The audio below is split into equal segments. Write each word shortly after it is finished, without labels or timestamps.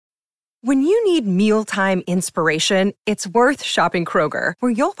When you need mealtime inspiration, it's worth shopping Kroger,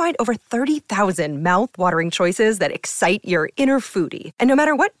 where you'll find over 30,000 mouth-watering choices that excite your inner foodie. And no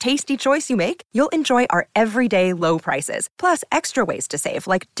matter what tasty choice you make, you'll enjoy our everyday low prices, plus extra ways to save,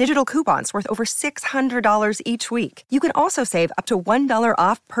 like digital coupons worth over $600 each week. You can also save up to $1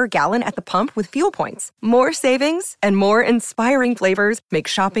 off per gallon at the pump with fuel points. More savings and more inspiring flavors make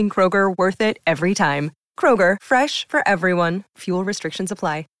shopping Kroger worth it every time. Kroger, fresh for everyone. Fuel restrictions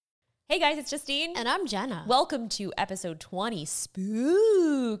apply. Hey guys, it's Justine. And I'm Jenna. Welcome to episode 20,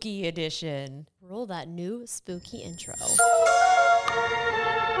 Spooky Edition. Roll that new spooky intro.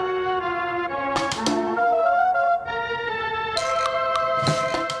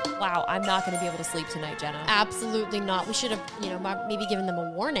 Wow, I'm not going to be able to sleep tonight, Jenna. Absolutely not. We should have, maybe given them a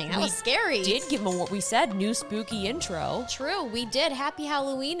warning. That was scary. Did give them we said new spooky intro. True, we did. Happy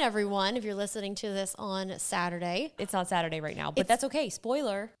Halloween, everyone, if you're listening to this on Saturday. It's not Saturday right now, but that's okay.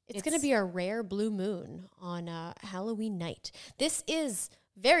 Spoiler. It's going to be a rare blue moon on Halloween night. This is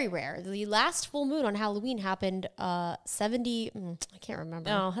very rare. The last full moon on Halloween happened 70, I can't remember.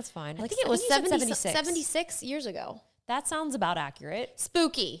 No, that's fine. I think it was 76 years ago. That sounds about accurate.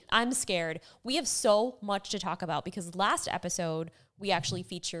 Spooky. I'm scared. We have so much to talk about because last episode we actually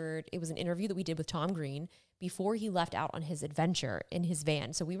featured, it was an interview that we did with Tom Green before he left out on his adventure in his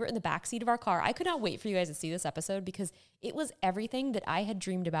van. So we were in the backseat of our car. I could not wait for you guys to see this episode because it was everything that I had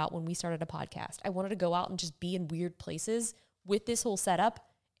dreamed about when we started a podcast. I wanted to go out and just be in weird places with this whole setup.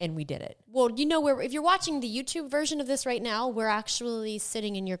 And we did it. Well, you know, if you're watching the YouTube version of this right now, we're actually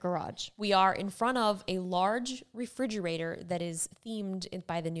sitting in your garage. We are in front of a large refrigerator that is themed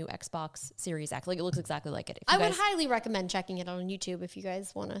by the new Xbox Series X. Like, it looks exactly like it. I would highly recommend checking it out on YouTube if you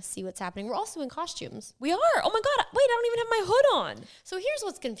guys want to see what's happening. We're also in costumes. We are. Oh my God. Wait, I don't even have my hood on. So here's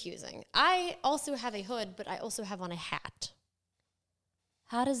what's confusing. I also have a hood, but I also have on a hat.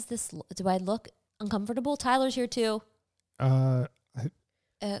 How does this look? Do I look uncomfortable? Tyler's here too.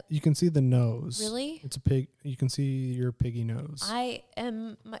 You can see the nose. Really? It's a pig. You can see your piggy nose. I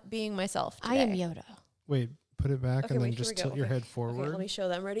am being myself today. I am Yoda. Wait, put it back and then just tilt your head forward. Okay, let me show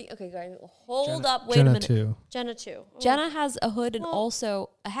them. Ready? Okay, guys. Hold up. Wait Jenna a minute. Too. Jenna too. Oh. Jenna has a hood and also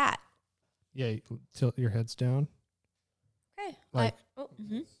a hat. Yeah, tilt your heads down. Okay. Like,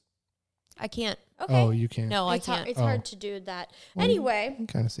 I can't. Okay. Oh, you can't. No, I It's can't. hard to do that. Well, Anyway, you can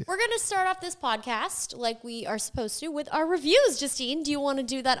kind of see it. we're going to start off this podcast like we are supposed to with our reviews. Justine, do you want to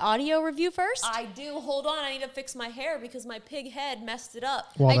do that audio review first? I do. Hold on. I need to fix my hair because my pig head messed it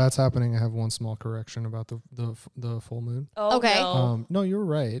up. While that's happening, I have one small correction about the full moon. Oh, Okay. No. No, you're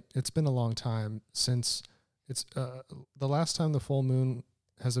right. It's been a long time since it's the last time the full moon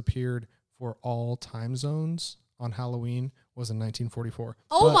has appeared for all time zones on Halloween was in 1944.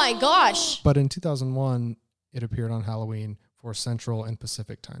 Oh my gosh. But in 2001, it appeared on Halloween for Central and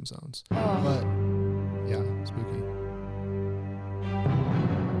Pacific time zones. But yeah, spooky.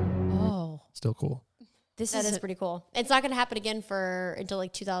 Oh. Still cool. That That is pretty cool. It's not going to happen again until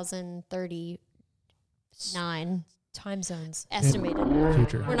like 2039 time zones. estimated.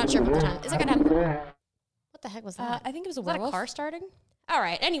 Future. We're not sure about the time. Is it going to happen? What the heck was that? I think it was a Was that a werewolf. car starting? All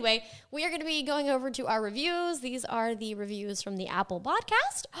right. Anyway, we are going to be going over to our reviews. These are the reviews from the Apple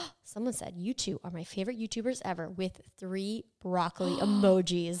Podcast. Someone said, you two are my favorite YouTubers ever with 3 broccoli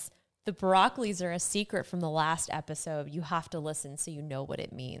emojis. The broccolis are a secret from the last episode. You have to listen so you know what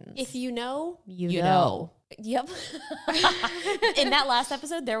it means. If you know, you know. Yep. In that last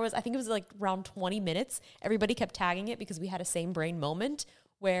episode, I think it was like around 20 minutes. Everybody kept tagging it because we had a same brain moment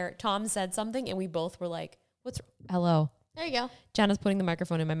where Tom said something and we both were like, hello. There you go. Jenna's putting the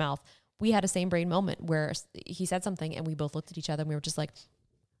microphone in my mouth. We had a same brain moment where he said something and we both looked at each other and we were just like,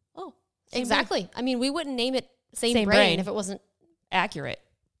 oh, Exactly. I mean, we wouldn't name it same Same brain brain. if it wasn't accurate.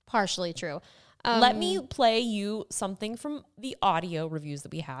 partially true. Let me play you something from the audio reviews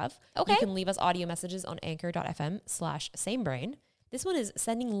that we have. Okay. You can leave us audio messages on anchor.fm/samebrain. This one is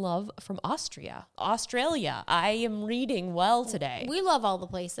sending love from Australia. I am reading well today. We love all the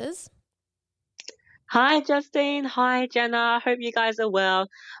places. Hi, Justine. Hi, Jenna. Hope you guys are well.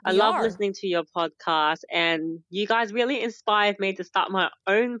 I love listening to your podcast, and you guys really inspired me to start my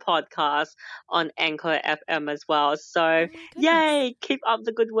own podcast on Anchor FM as well. So, yay, keep up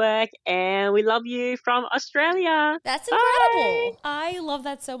the good work, and we love you from Australia. That's incredible. I love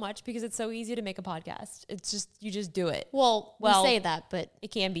that so much because it's so easy to make a podcast. It's just, you just do it. Well, we say that, but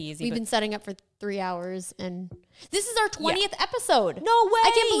it can be easy. We've been setting up for 3 hours, and this is our 20th episode. No way.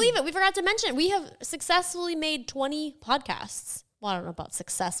 I can't believe it. We forgot to mention we have successfully made 20 podcasts. Well, I don't know about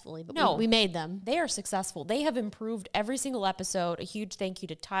successfully, but No. we made them. They are successful. They have improved every single episode. A huge thank you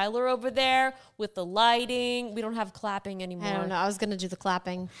to Tyler over there with the lighting. We don't have clapping anymore. I don't know. I was going to do the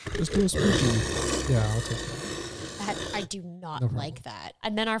clapping. Just do a spooky. Yeah, I'll take that. I do not problem. like that.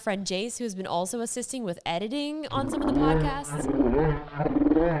 And then our friend Jace, who has been also assisting with editing on some of the podcasts.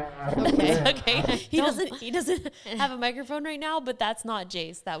 Okay. Okay. He doesn't have a microphone right now, but that's not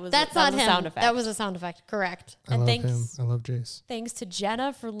Jace. That was That's that not was him. a sound effect. That was a sound effect. Correct. I And love thanks- him. I love Jace. Thanks to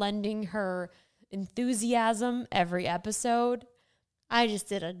Jenna for lending her enthusiasm every episode. I just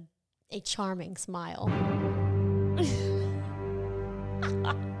did a charming smile.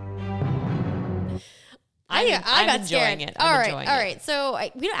 I got enjoying scared. it. All I'm right. enjoying All it. right. So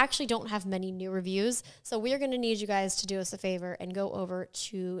we actually don't have many new reviews. So we are going to need you guys to do us a favor and go over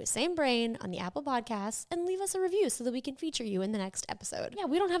to Same Brain on the Apple Podcasts and leave us a review so that we can feature you in the next episode. Yeah,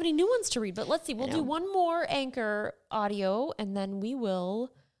 we don't have any new ones to read, but let's see. We'll know. do one more Anchor audio, and then we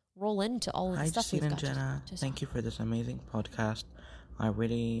will roll into all of the Hi, stuff we've Justine and got Jenna. to Thank you for this amazing podcast. I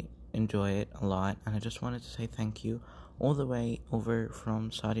really enjoy it a lot, and I just wanted to say thank you all the way over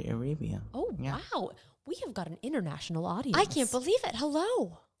from Saudi Arabia. Oh, Yeah. wow. We have got an international audience. I can't believe it.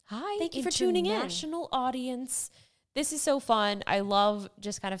 Hello. Hi. Thank you for tuning in. International audience. This is so fun. I love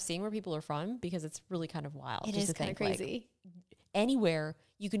just kind of seeing where people are from because it's really kind of wild. It just is to kind of think, like, crazy. anywhere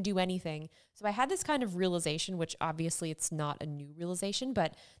you can do anything. So I had this kind of realization, which obviously it's not a new realization,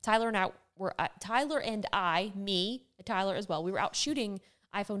 but Tyler and Tyler as well, we were out shooting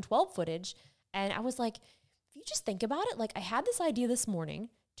iPhone 12 footage, and I was like, if you just think about it, like I had this idea this morning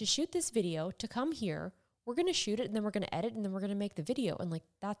to shoot this video, to come here, we're going to shoot it, and then we're going to edit, and then we're going to make the video, and like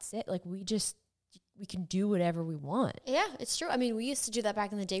that's it. Like we can do whatever we want. Yeah, it's true. I mean, we used to do that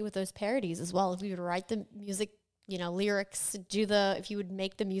back in the day with those parodies as well. If we would write the music, lyrics, if you would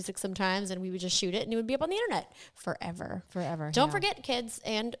make the music sometimes, and we would just shoot it, and it would be up on the internet forever. Don't yeah. forget, kids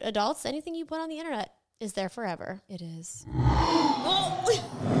and adults, anything you put on the internet is there forever. It is.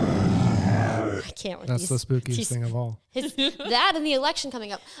 I can't with That's the these. spookiest thing of all. That and the election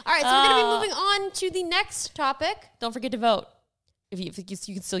coming up. All right, so we're going to be moving on to the next topic. Don't forget to vote. If you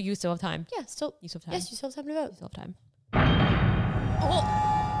still have time. Yeah, still. You still have time. Yes, you still have time to vote. You still have time.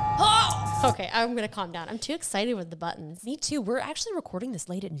 Okay, I'm going to calm down. I'm too excited with the buttons. Me too. We're actually recording this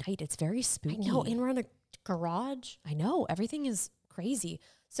late at night. It's very I spooky. know, and we're in a garage. I know. Everything is crazy.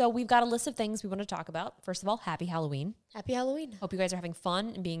 So we've got a list of things we want to talk about. First of all, happy Halloween. Happy Halloween. Hope you guys are having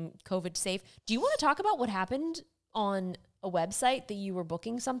fun and being COVID safe. Do you want to talk about what happened on a website that you were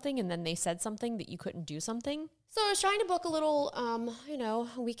booking something and then they said something that you couldn't do something? So I was trying to book a little,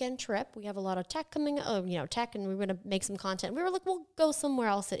 weekend trip. We have a lot of tech coming, tech, and we're going to make some content. We were like, we'll go somewhere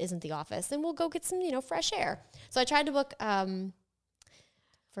else that isn't the office, and we'll go get some, fresh air. So I tried to book, I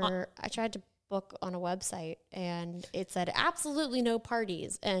tried to book on a website, and it said absolutely no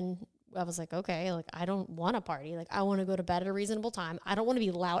parties. And I was like, okay, like I don't want a party. Like I want to go to bed at a reasonable time. I don't want to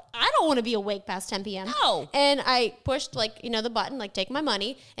be loud. I don't want to be awake past 10 p.m. No. And I pushed the button, like take my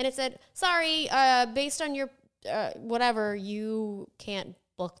money. And it said, sorry, based on your whatever, you can't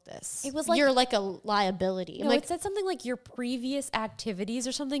book this. It was like- you're like a liability. I'm No, like, it said something like your previous activities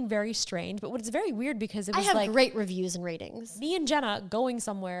or something very strange. But what is very weird because it I was have like great reviews and ratings. me and Jenna going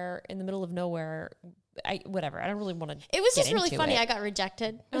somewhere in the middle of nowhere. I don't really want to. It was just really funny. I got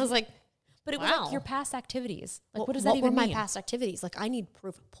rejected. I was like, But it was wow. like your past activities. Like, Well, what does that even were mean? my past activities? Like, I need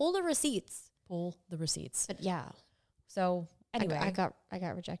proof. Pull the receipts. Pull the receipts. But yeah, So anyway, I got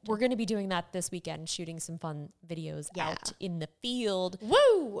rejected. we're going to be doing that this weekend, shooting some fun videos out in the field.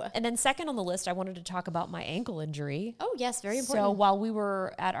 Woo! And then second on the list, I wanted to talk about my ankle injury. Oh yes, very important. So while we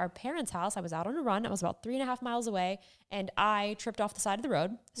were at our parents' house, I was out on a run. I was about 3.5 miles away, and I tripped off the side of the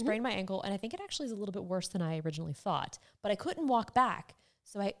road, sprained my ankle, and I think it actually is a little bit worse than I originally thought. But I couldn't walk back,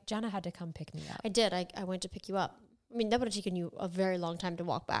 so Jenna had to come pick me up. I did. I went to pick you up. I mean, that would have taken you a very long time to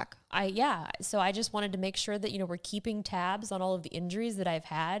walk back. So I just wanted to make sure that we're keeping tabs on all of the injuries that I've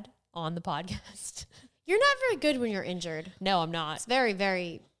had on the podcast. You're not very good when you're injured. No, I'm not. It's very,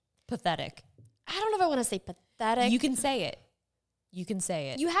 very. Pathetic. I don't know if I want to say pathetic. You can say it. You can say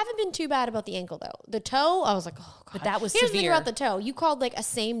it. You haven't been too bad about the ankle though. The toe, I was like, oh god. But that was Here's the thing severe. about the toe. You called like a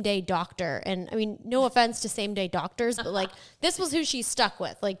same day doctor, and I mean, no offense to same day doctors, but like this was who she stuck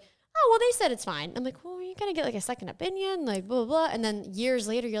with. Like, oh well, they said it's fine. I'm like, well, you're gonna get like a second opinion, like blah blah. And then years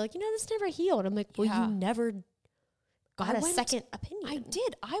later, you're like, this never healed. I'm like, well, Yeah. you never got I a went- second opinion. I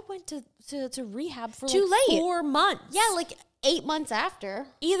did. I went to rehab for Too like late. 4 months. Yeah, like 8 months after.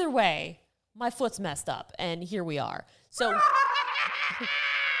 Either way, my foot's messed up, and here we are. So,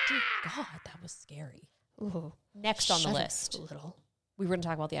 dear God, that was scary. Ooh, Next on the shut it list, a little. We were going to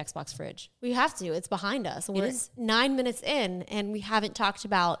talk about the Xbox fridge. We have to. It's behind us. It We're is. 9 minutes in, and we haven't talked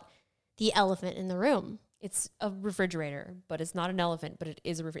about the elephant in the room. It's a refrigerator, but it's not an elephant, but it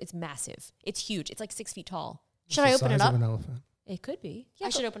is a refrigerator. It's massive. It's huge. It's like 6 feet tall. Should I It's the open it size up? of an elephant. It could be. I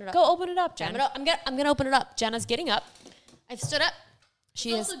should open it up. Go open it up, Jen. I'm gonna open it up. Jenna's getting up. I've stood up.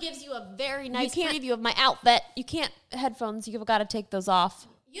 She It is. also gives you a very nice can't- preview of my outfit. You can't headphones. You've got to take those off.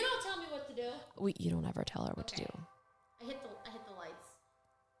 You don't tell me what to do. You don't ever tell her what to do. I hit the lights.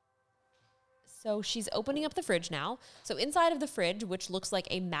 So she's opening up the fridge now. So inside of the fridge, which looks like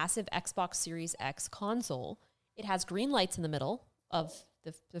a massive Xbox Series X console, it has green lights in the middle of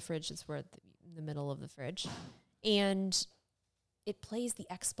the fridge. It's where in the middle of the fridge. And it plays the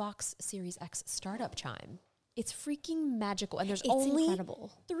Xbox Series X startup chime. It's freaking magical. And there's only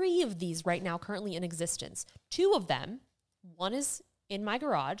incredible. 3 of these right now currently in existence. 2 of them, one is in my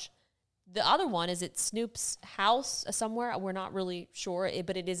garage. The other one is at Snoop's house somewhere. We're not really sure,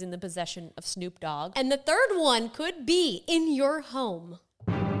 but it is in the possession of Snoop Dogg. And the third one could be in your home.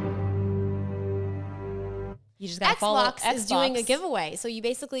 You just got to follow Xbox is doing a giveaway. So you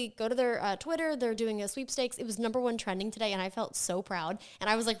basically go to their Twitter. They're doing a sweepstakes. It was #1 trending today, and I felt so proud. And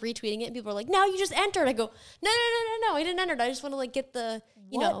I was like retweeting it, and people were like, "No, you just entered." I go, "No, I didn't enter. I just want to like get the,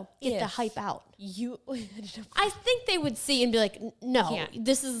 get the hype out." I think they would see and be like, "No, Can't.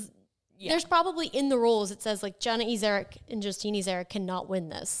 this is." Yeah. There's probably in the rules it says like Jenna Ezerick and Justine Ezerick cannot win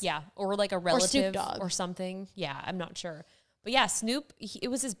this. Yeah, or like a relative Snoop Dogg or something. Yeah, I'm not sure. But yeah, Snoop,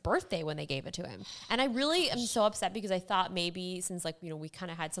 it was his birthday when they gave it to him. And I really am so upset because I thought maybe since like, we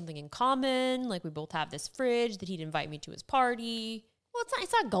kind of had something in common, like we both have this fridge, that he'd invite me to his party. Well,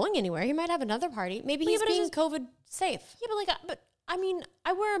 it's not going anywhere. He might have another party. Maybe he's being COVID safe. Yeah, but I mean,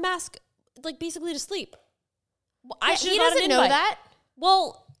 I wear a mask like basically to sleep. Well, He doesn't know that.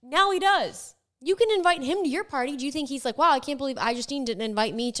 Well, now he does. You can invite him to your party. Do you think he's like, wow, I can't believe Justine didn't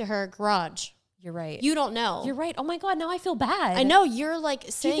invite me to her garage? You're right. You don't know. You're right. Oh my God, now I feel bad. I know you're like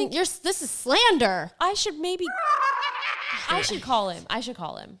saying this is slander. I should maybe. I should call him. Should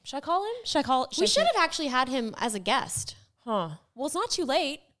I call him? We should have actually had him as a guest. Huh. Well, it's not too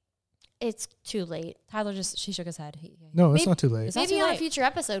late. It's too late. Tyler she shook his head. No, it's not too late. Maybe on a future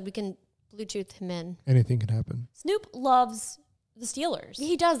episode we can Bluetooth him in. Anything can happen. Snoop loves the Steelers.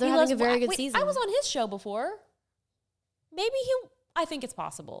 He does. They're having a very good season. I was on his show before. Maybe I think it's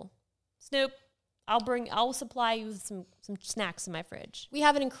possible. Snoop, I'll supply you with some snacks in my fridge. We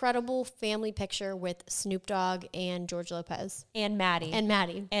have an incredible family picture with Snoop Dogg and George Lopez. And Maddie.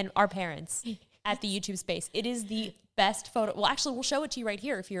 And our parents at the YouTube space. It is the best photo. Well, actually, we'll show it to you right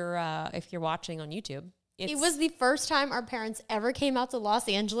here if you're watching on YouTube. It was the first time our parents ever came out to Los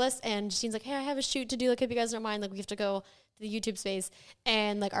Angeles, and Justine's like, hey, I have a shoot to do. Like, if you guys don't mind, like, we have to go to the YouTube space.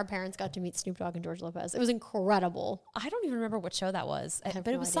 And, like, our parents got to meet Snoop Dogg and George Lopez. It was incredible. I don't even remember what show that was. But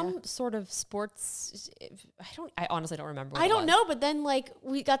it was some sort of sports. I honestly don't remember what I don't know, but then, like,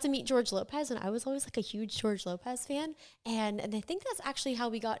 we got to meet George Lopez, and I was always, like, a huge George Lopez fan. And I think that's actually how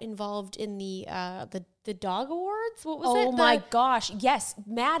we got involved in the Dog Awards. What was it? Oh, my gosh. Yes.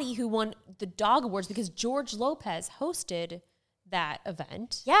 Maddie, who won the Dog Awards because George Lopez hosted that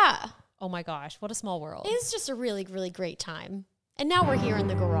event. Yeah. Oh, my gosh. What a small world. It was just a really, really great time. And now we're here in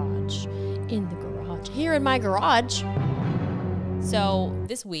the garage. Here in my garage. So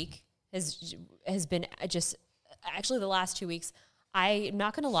this week has been just, actually the last 2 weeks, I'm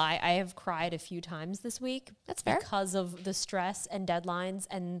not going to lie, I have cried a few times this week. That's fair. Because of the stress and deadlines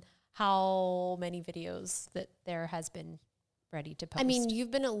and how many videos that there has been ready to post. I mean, you've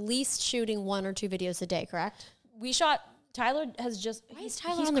been at least shooting 1 or 2 videos a day, correct? We shot, Tyler has just, Why is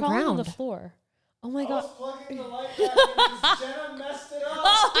Tyler he's on the crawling ground? on the floor. Oh my God. I was plugging the light back in because Jenna messed it up.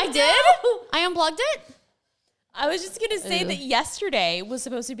 Oh, I did? I unplugged it? I was just going to say that yesterday was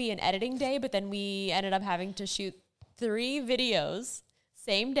supposed to be an editing day, but then we ended up having to shoot 3 videos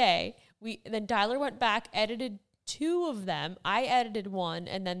same day. Then Tyler went back, edited 2 of them. I edited 1,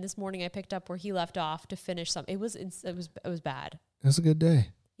 and then this morning I picked up where he left off to finish some. It was bad. It was a good day.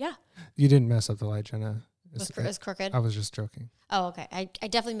 Yeah. You didn't mess up the light, Jenna. It's crooked. I was just joking. Oh, okay. I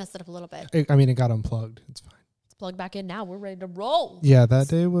definitely messed it up a little bit. It got unplugged. It's fine. It's plugged back in now. We're ready to roll. Yeah, that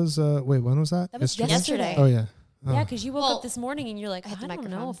day was, wait, when was that? That was yesterday. Oh, yeah. Oh. Yeah, because you woke up this morning and you're like, I don't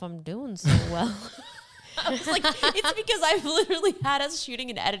know if I'm doing so well. I was like, it's because I've literally had us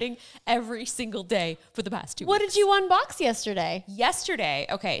shooting and editing every single day for the past 2 weeks. What did you unbox yesterday? Yesterday,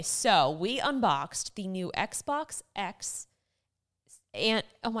 okay, so we unboxed the new Xbox X, and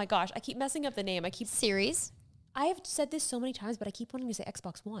oh my gosh, I keep messing up the name. Series. I have said this so many times, but I keep wanting to say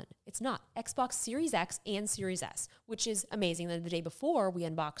Xbox One. It's not. Xbox Series X and Series S, which is amazing. Then the day before, we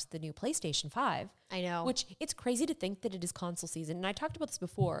unboxed the new PlayStation 5. I know. Which it's crazy to think that it is console season. And I talked about this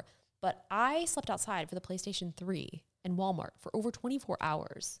before, but I slept outside for the PlayStation 3 in Walmart for over 24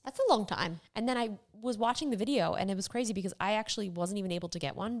 hours. That's a long time. And then I was watching the video, and it was crazy because I actually wasn't even able to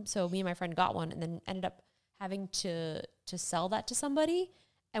get one. So me and my friend got one and then ended up having to sell that to somebody.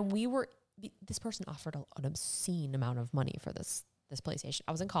 And this person offered an obscene amount of money for this PlayStation.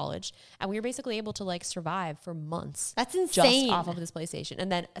 I was in college, and we were basically able to like survive for months. That's insane. Just off of this PlayStation.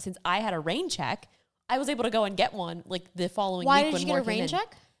 And then since I had a rain check, I was able to go and get one like the following week. Why did you get a rain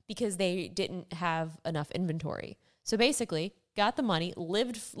check? Because they didn't have enough inventory. So basically, got the money,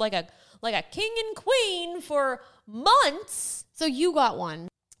 lived like a king and queen for months. So you got one.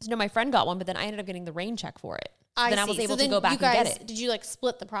 So no, my friend got one, but then I ended up getting the rain check for it. I was able to go back and get it. Did you like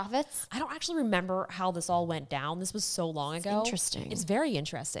split the profits? I don't actually remember how this all went down. This was so long ago. Interesting. It's very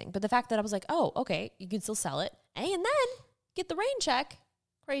interesting. But the fact that I was like, oh, okay, you can still sell it. And then get the rain check.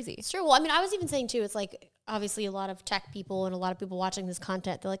 Crazy. It's true. Well, I mean, I was even saying too, it's like obviously a lot of tech people and a lot of people watching this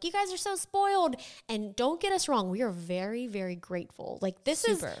content, they're like, you guys are so spoiled. And don't get us wrong. We are very, very grateful. Like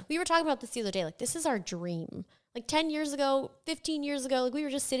we were talking about this the other day. Like this is our dream. Like 10 years ago, 15 years ago, like we were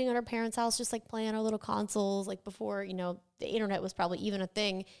just sitting at our parents' house, just like playing our little consoles, like before, the internet was probably even a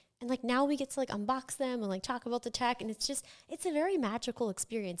thing. And like now we get to like unbox them and like talk about the tech. And it's a very magical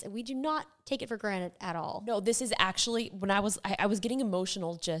experience. And we do not take it for granted at all. No, this is actually when I was getting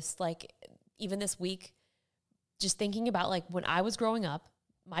emotional just like even this week, just thinking about like when I was growing up,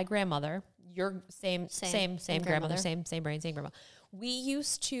 my grandmother, your same grandmother, same brain, same grandma. We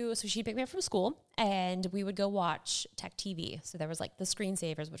used to, so she'd pick me up from school and we would go watch Tech TV. So there was like The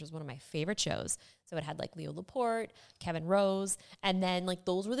Screensavers, which was one of my favorite shows. So it had like Leo Laporte, Kevin Rose. And then like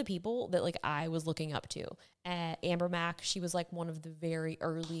those were the people that like I was looking up to. Amber Mack, she was like one of the very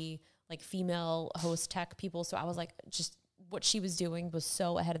early like female host tech people. So I was like, just what she was doing was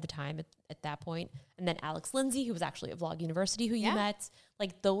so ahead of the time at that point. And then Alex Lindsay, who was actually at Vlog University, who you met.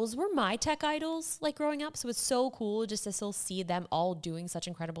 Like those were my tech idols like growing up. So it's so cool just to still see them all doing such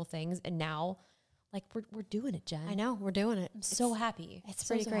incredible things. And now like we're doing it, Jen. I know, we're doing it. I'm so happy. It's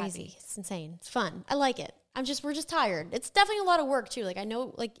pretty crazy. Happy. It's insane. It's fun. I like it. We're just tired. It's definitely a lot of work too. Like I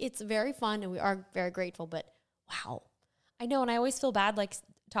know like it's very fun and we are very grateful, but wow. I know. And I always feel bad like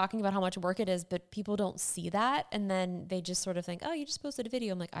talking about how much work it is, but people don't see that. And then they just sort of think, oh, you just posted a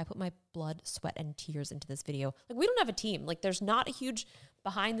video. I'm like, I put my blood, sweat, and tears into this video. Like we don't have a team. Like there's not a huge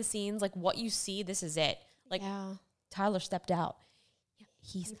behind the scenes. Like what you see, this is it. Like Tyler stepped out.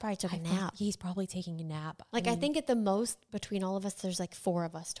 He probably took a nap. He's probably taking a nap. Like I think at the most between all of us, there's like 4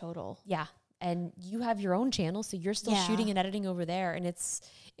 of us total. Yeah. And you have your own channel, so you're still shooting and editing over there, and it's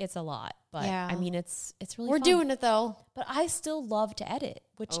a lot. But I mean, it's really we're fun. doing it though. But I still love to edit,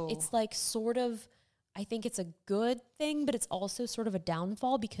 which it's like sort of, I think it's a good thing, but it's also sort of a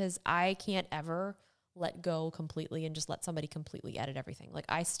downfall because I can't ever let go completely and just let somebody completely edit everything. Like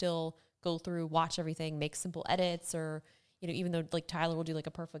I still go through, watch everything, make simple edits, or even though like Tyler will do like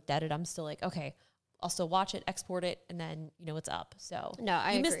a perfect edit, I'm still like, okay, I'll still watch it, export it, and then, it's up. So no,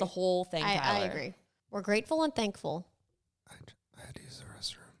 I agree. missed the whole thing, Tyler. I agree. We're grateful and thankful. I had to use the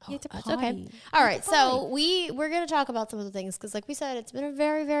restroom. That's okay. All right. So we're going to talk about some of the things because like we said, it's been a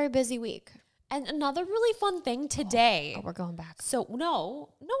very, very busy week. And another really fun thing today. Oh, we're going back. So no,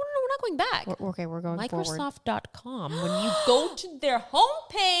 we're not going back. We're going forward. Microsoft.com. When you go to their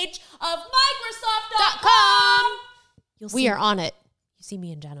homepage of Microsoft.com, we are on it. You see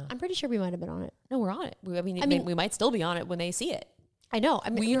me and Jenna. I'm pretty sure we might have been on it. No, we're on it. I mean, we might still be on it when they see it. I know.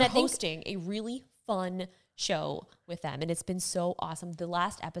 We are hosting a really fun show with them, and it's been so awesome. The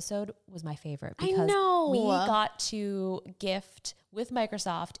last episode was my favorite because we got to gift with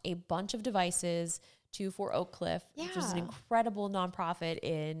Microsoft a bunch of devices for Oak Cliff, which is an incredible nonprofit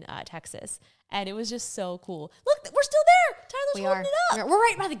in Texas. And it was just so cool. Look, we're still there. Tyler's holding it up. We're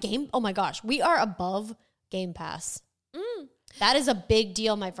right by the game. Oh my gosh. We are above Game Pass. That is a big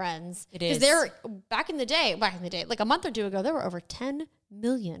deal, my friends. It is. Because back in the day, like a month or 2 ago, there were over 10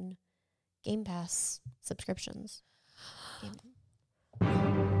 million Game Pass subscriptions.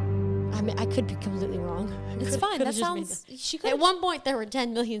 I mean, I could be completely wrong. It's fine. That sounds. At one point, there were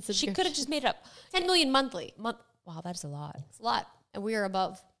 10 million subscriptions. She could have just made it up. 10 million monthly. Wow, that's a lot. It's a lot. And we are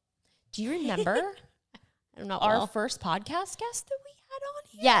above. Do you remember I don't know our first podcast guest that we had on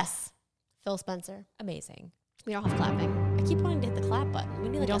here? Yes. Phil Spencer. Amazing. We don't have clapping. I keep wanting to hit the clap button. We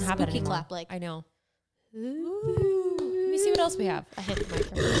need like a spooky clap. Like I know. Ooh. Let me see what else we have. I hit the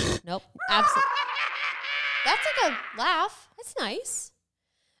microphone. Nope. Absolutely. That's like a laugh. That's nice.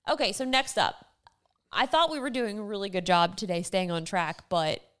 Okay, so next up, I thought we were doing a really good job today staying on track,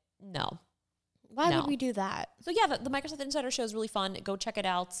 but no. Why would we do that? So yeah, the Microsoft Insider Show is really fun. Go check it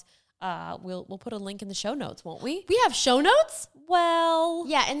out. We'll put a link in the show notes, won't we? We have show notes? Well,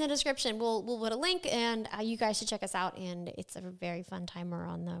 yeah, in the description. We'll put a link, and you guys should check us out. And it's a very fun timer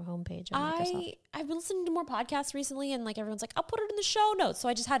on the homepage of Microsoft. I've been listening to more podcasts recently, and like everyone's like, I'll put it in the show notes. So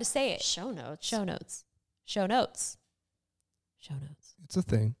I just had to say it. Show notes. Show notes. Show notes. Show notes. It's a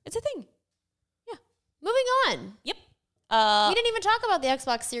thing. It's a thing. Yeah. Moving on. Yep. We didn't even talk about the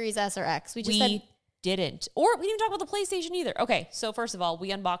Xbox Series S or X. We just said didn't. Or we didn't even talk about the PlayStation either. Okay, so first of all,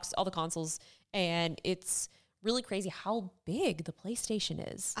 we unboxed all the consoles, and it's really crazy how big the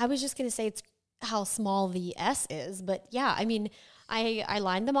PlayStation is. I was just going to say it's how small the S is, but yeah, I mean, I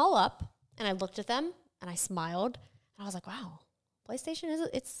lined them all up, and I looked at them, and I smiled, and I was like, wow, PlayStation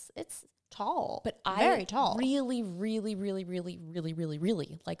it's tall, but very tall. Really, really, really, really, really, really,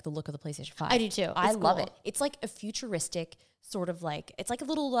 really like the look of the PlayStation 5. I do too. I love cool. it. It's like a futuristic sort of like, it's like a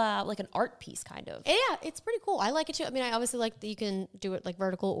little, like an art piece kind of. Yeah, it's pretty cool. I like it too. I mean, I obviously like that you can do it like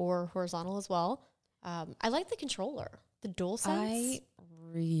vertical or horizontal as well. I like the controller, the DualSense. I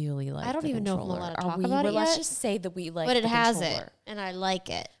really like. I don't even know if I'm allowed to talk about it Let's yet. just say that we like. But it has controller. it, and I like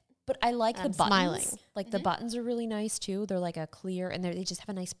it. But I like the buttons. Smiling. Like the buttons are really nice too. They're like a clear, and they just have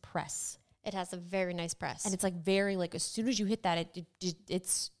a nice press. It has a very nice press, and it's like very like as soon as you hit that,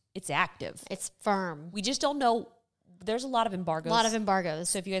 it's active. It's firm. We just don't know. There's a lot of embargoes.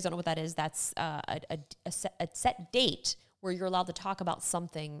 So if you guys don't know what that is, that's a set date where you're allowed to talk about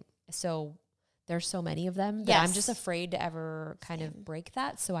something. So there's so many of them that I'm just afraid to ever kind of break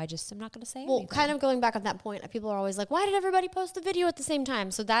that. So I'm not going to say anything. Well, kind of going back on that point, people are always like, why did everybody post the video at the same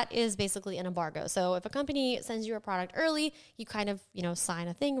time? So that is basically an embargo. So if a company sends you a product early, you kind of, sign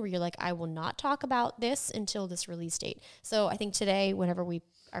a thing where you're like, I will not talk about this until this release date. So I think today, whenever we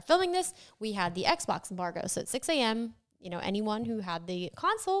are filming this, we had the Xbox embargo. So at 6 a.m., anyone who had the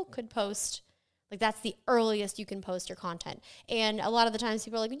console could post. Like, that's the earliest you can post your content. And a lot of the times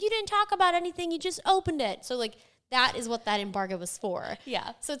people are like, you didn't talk about anything, you just opened it. So, like, that is what that embargo was for.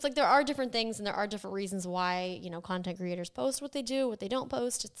 Yeah. So it's like there are different things and there are different reasons why, content creators post what they do, what they don't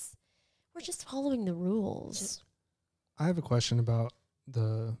post. We're just following the rules. I have a question about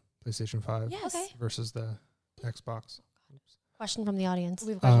the PlayStation 5 Yes. Okay. versus the Xbox. Question from the audience.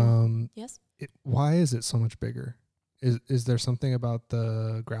 We have a question. Yes. Why is it so much bigger? Is there something about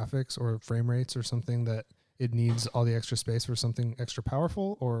the graphics or frame rates or something that it needs all the extra space for something extra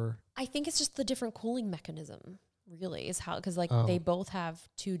powerful? Or I think it's just the different cooling mechanism, really, is how, because they both have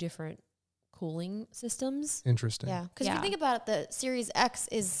two different cooling systems. Interesting. Yeah. Because if you think about it, the Series X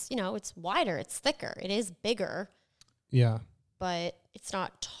is, it's wider, it's thicker, it is bigger. Yeah. But it's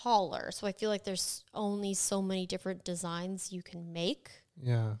not taller. So I feel like there's only so many different designs you can make.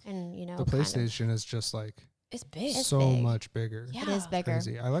 Yeah. And, the PlayStation is just like, it's big. It's so big. much bigger. Yeah. It is bigger.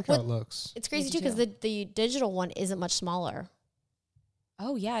 Crazy. I like how it looks. It's crazy too because the digital one isn't much smaller.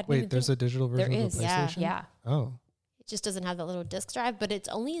 Oh yeah. Wait, there's a digital version of the PlayStation? Yeah. Oh. It just doesn't have that little disc drive, but it's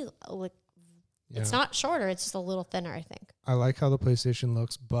only like it's not shorter. It's just a little thinner, I think. I like how the PlayStation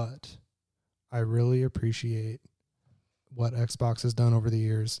looks, but I really appreciate what Xbox has done over the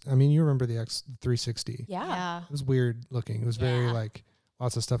years. I mean, you remember the X360. Yeah. It was weird looking. It was very like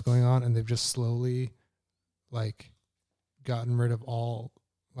lots of stuff going on, and they've just slowly like gotten rid of all,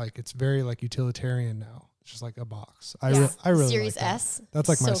 like, it's very like utilitarian now. It's just like a box. I really Series like that. S. That's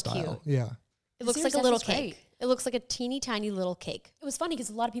like my so style. cute. Yeah. It looks like a little cake. It looks like a teeny tiny little cake. It was funny because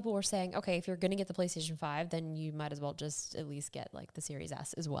a lot of people were saying, okay, if you're going to get the PlayStation 5, then you might as well just at least get like the Series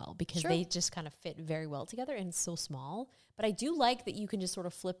S as well, because they just kind of fit very well together and it's so small. But I do like that you can just sort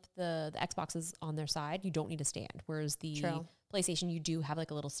of flip the Xboxes on their side. You don't need a stand. Whereas the PlayStation, you do have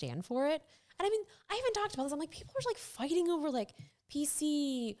like a little stand for it. And I mean, I haven't talked about this. I'm like, people are like fighting over like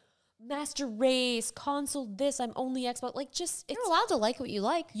PC, master race, console this, I'm only Xbox. Like, just, You're allowed to like what you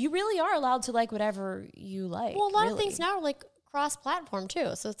like. You really are allowed to like whatever you like. Well, a lot of things now are like cross-platform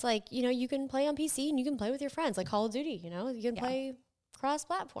too. So it's like, you can play on PC and you can play with your friends, like Call of Duty, you can play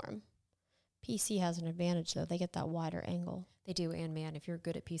cross-platform. PC has an advantage though. They get that wider angle. They do. And man, if you're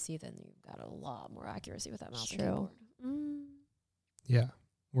good at PC, then you've got a lot more accuracy with that mouse. True. Yeah.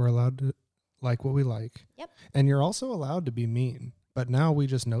 We're allowed to like what we like. Yep. And you're also allowed to be mean. But now we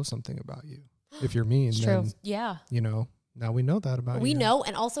just know something about you. If you're mean, then, yeah. Now we know that about you. We know,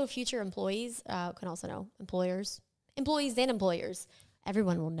 and also future employees can also know. Employees and employers.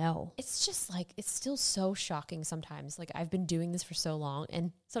 Everyone will know. It's just like, it's still so shocking sometimes. Like, I've been doing this for so long,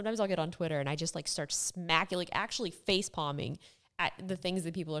 and sometimes I'll get on Twitter and I just like start smacking, like actually face palming at the things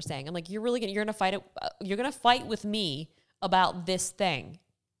that people are saying. I'm like, you're going to fight with me about this thing.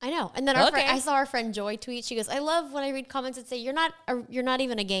 I know. And then I saw our friend Joy tweet. She goes, "I love when I read comments that say you're not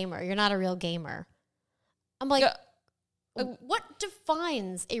even a gamer. You're not a real gamer." I'm like, what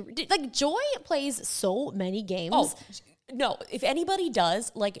defines Joy plays so many games? Oh, no, if anybody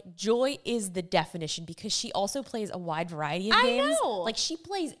does, like, Joy is the definition because she also plays a wide variety of games. I know. Like, she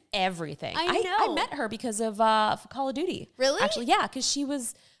plays everything. I know. I met her because of Call of Duty. Really? Actually, yeah, because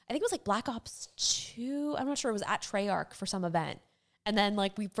I think it was like Black Ops 2. I'm not sure. It was at Treyarch for some event. And then,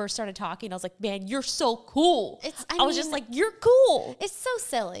 like, we first started talking. I was like, man, you're so cool. I was just like, you're cool. It's so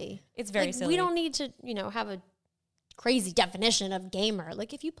silly. It's very silly. We don't need to, have a crazy definition of gamer.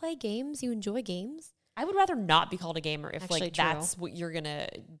 Like, if you play games, you enjoy games. I would rather not be called a gamer if, Actually, like, true. that's what you're going to...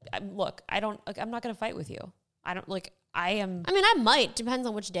 Look, I'm not going to fight with you. I don't, like, I am... I mean, I might. Depends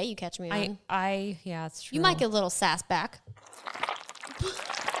on which day you catch me on. Yeah, it's true. You might get a little sass back.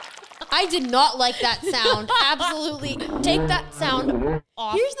 I did not like that sound. Absolutely. Take that sound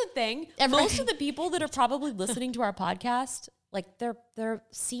off. Here's the thing. Most of the people that are probably listening to our podcast, like, they're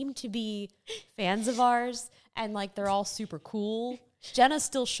seem to be fans of ours, and, like, they're all super cool. Jenna's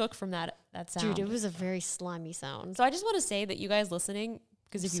still shook from that sound. Dude, it was a very slimy sound. So I just want to say that you guys listening,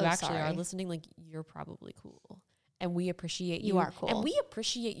 because if you actually are sorry. listening, like, you're probably cool. And we appreciate you. You are cool. And we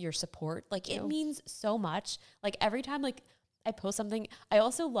appreciate your support. Like, it means so much. Like, every time, like, I post something, I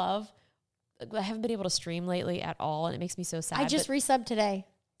also love... I haven't been able to stream lately at all, and it makes me so sad. I just resubbed today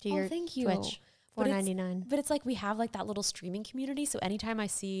to your thank you. Twitch. $4.99. But it's like we have like that little streaming community. So anytime I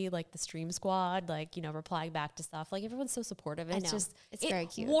see like the stream squad, like, replying back to stuff, like everyone's so supportive. And it's very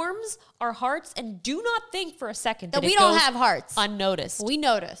cute. Warms our hearts, and do not think for a second that we don't have hearts. Unnoticed. We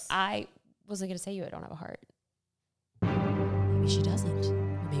notice. I wasn't going to say I don't have a heart. Maybe she doesn't.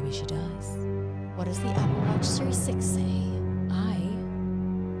 Or maybe she does. What does the Apple Watch Series 6 say?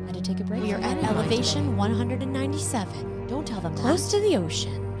 I had to take a break. We are at elevation 197. Don't tell them Close to the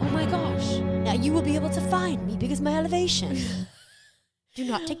ocean. Oh my gosh. Now you will be able to find me because my elevation. Do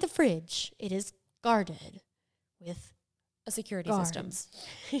not take the fridge. It is guarded with a security guards. system.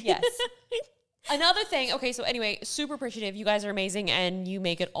 Yes. Another thing. Okay, so anyway, super appreciative. You guys are amazing, and you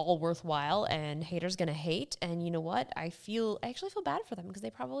make it all worthwhile. And haters gonna hate. And you know what? I actually feel bad for them because they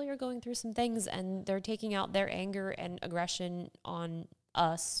probably are going through some things, and they're taking out their anger and aggression on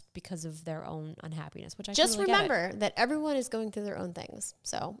us because of their own unhappiness. Which I just totally remember that everyone is going through their own things.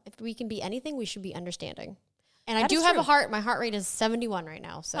 So if we can be anything, we should be understanding. And I do have a heart. My heart rate is 71 right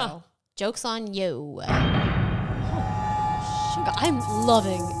now. So joke's on you. I'm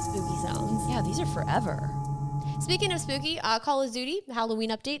loving spooky sounds. Yeah, these are forever. Speaking of spooky, Call of Duty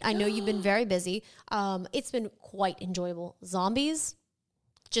Halloween update. I know you've been very busy. It's been quite enjoyable. Zombies.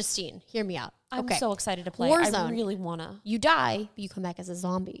 Justine, hear me out. I'm so excited to play. Warzone. I really wanna. You die, but you come back as a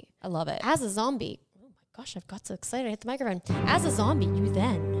zombie. I love it. As a zombie. Oh my gosh, I've got so excited. I hit the microphone. As a zombie, you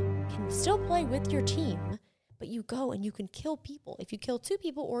then can still play with your team, but you go and you can kill people. If you kill 2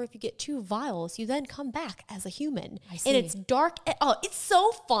 people or if you get 2 vials, you then come back as a human. I see. And it's dark. Oh, it's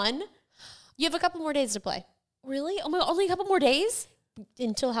so fun. You have a couple more days to play. Really? Only a couple more days?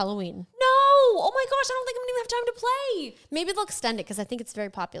 Until Halloween. No! Oh my gosh, I don't think I'm gonna have time to play. Maybe they'll extend it because I think it's very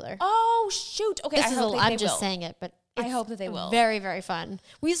popular. Oh shoot! Okay, I'm just saying it, but I hope that they will. Very, very fun.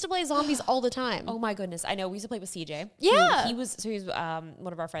 We used to play zombies all the time. Oh my goodness, I know. We used to play with CJ. Yeah, he was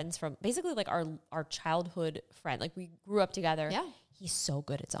one of our friends from basically like our childhood friend. Like we grew up together. Yeah, he's so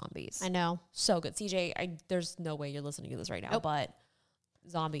good at zombies. I know, so good. CJ, there's no way you're listening to this right now, but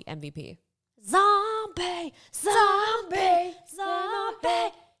zombie MVP. Zombie, zombie,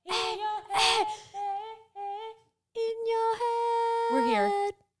 zombie. In your head. We're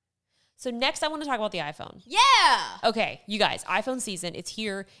here. So next I want to talk about the iPhone. Yeah. Okay, you guys, iPhone season, it's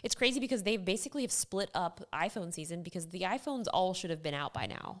here. It's crazy because they basically have split up iPhone season because the iPhones all should have been out by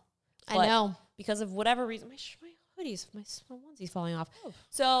now. I know. Because of whatever reason, my hoodies, my onesie's falling off. Oh.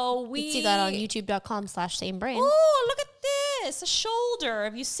 So we... You can see that on youtube.com/samebrain. Oh, look at this, a shoulder.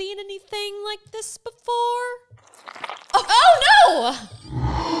 Have you seen anything like this before? Oh no!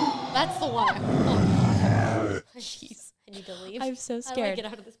 That's the one. Oh, God. Jeez. I need to leave. I'm so scared. I want to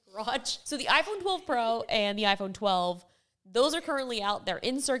get out of this garage. So the iPhone 12 Pro and the iPhone 12, those are currently out. They're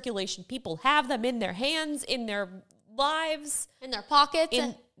in circulation. People have them in their hands, in their lives. In their pockets.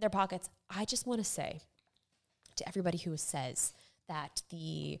 In their pockets. I just want to say to everybody who says that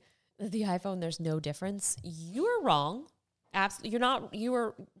the iPhone, there's no difference. You are wrong. Absolutely.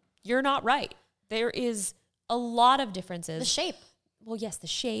 You're not right. There is a lot of differences. The shape. Well, yes, the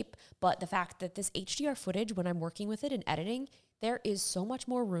shape, but the fact that this HDR footage, when I'm working with it in editing, there is so much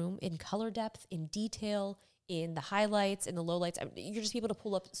more room in color depth, in detail, in the highlights, in the lowlights. You're just able to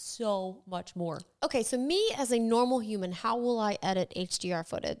pull up so much more. Okay, so me as a normal human, how will I edit HDR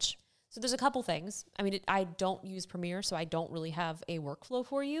footage? So there's a couple things. I mean, I don't use Premiere, so I don't really have a workflow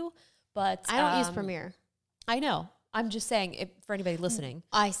for you. But I don't use Premiere. I know. I'm just saying, for anybody listening.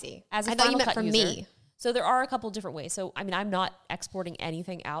 I see. As a I thought you Final meant Cut for user, me. So there are a couple different ways. So, I mean, I'm not exporting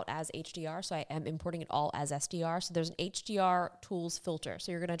anything out as HDR, so I am importing it all as SDR. So there's an HDR tools filter.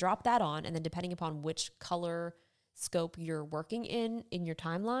 So you're going to drop that on, and then depending upon which color scope you're working in your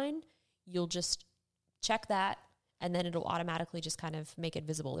timeline, you'll just check that, and then it'll automatically just kind of make it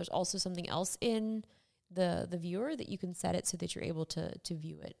visible. There's also something else in the viewer that you can set it so that you're able to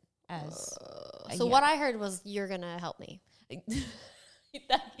view it as. So what I heard was you're going to help me.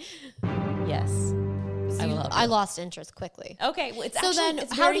 Yes. I lost interest quickly. Okay, well, so then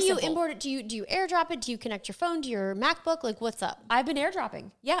how do you import it? Do you airdrop it? Do you connect your phone to your MacBook? Like, what's up? I've been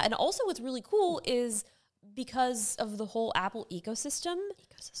airdropping. Yeah, and also what's really cool is because of the whole Apple ecosystem.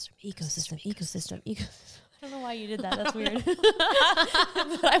 Ecosystem. I don't know why you did that. That's weird. But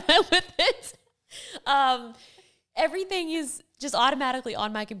I went with it. Everything is just automatically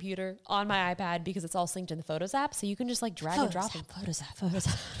on my computer, on my iPad, because it's all synced in the Photos app. So you can just like drag and drop it. Photos app.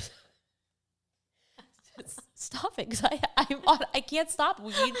 Stop it, because I can't stop.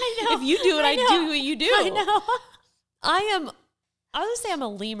 If you do it, I do what you do. I know. I was gonna say I'm a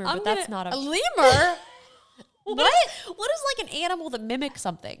lemur, but that's not a lemur. What is like an animal that mimics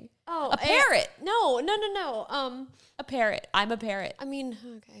something? Oh, a parrot. No. A parrot. I'm a parrot. I mean,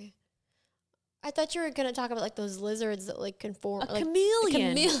 okay. I thought you were gonna talk about like those lizards that like conform. A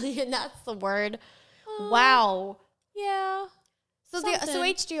chameleon. A chameleon. That's the word. Wow. Yeah. So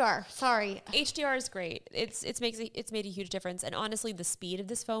HDR. Sorry. HDR is great. It's made a huge difference, and honestly, the speed of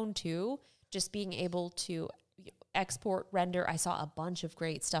this phone too, just being able to export, render. I saw a bunch of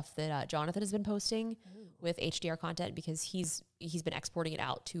great stuff that Jonathan has been posting with HDR content, because he's been exporting it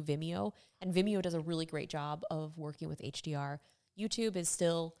out to Vimeo, and Vimeo does a really great job of working with HDR. YouTube is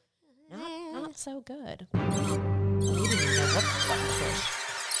still not so good.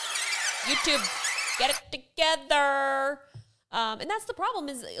 YouTube, get it together. And that's the problem,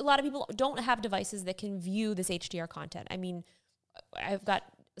 is a lot of people don't have devices that can view this HDR content. I mean, I've got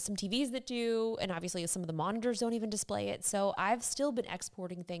some TVs that do, and obviously some of the monitors don't even display it. So I've still been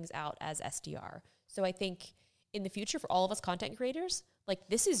exporting things out as SDR. So I think in the future, for all of us content creators, like,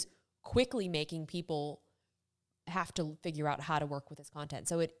 this is quickly making people have to figure out how to work with this content.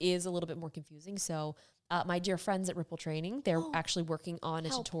 So it is a little bit more confusing. So my dear friends at Ripple Training, they're actually working on a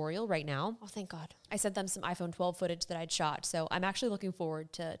tutorial right now. Oh, thank God. I sent them some iPhone 12 footage that I'd shot. So I'm actually looking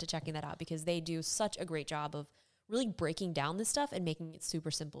forward to checking that out, because they do such a great job of really breaking down this stuff and making it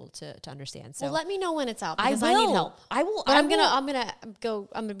super simple to understand. So well, let me know when it's out, because I need help. I will. But I'm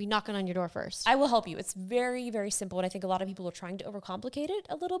gonna be knocking on your door first. I will help you. It's very, very simple, and I think a lot of people are trying to overcomplicate it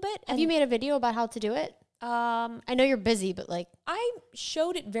a little bit. Have you made a video about how to do it? I know you're busy, but like, I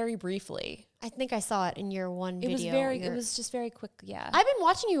showed it very briefly. I think I saw it in your one video. It was just very quick. Yeah. I've been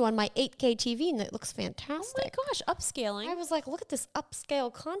watching you on my 8K TV, and it looks fantastic. Oh my gosh, upscaling. I was like, look at this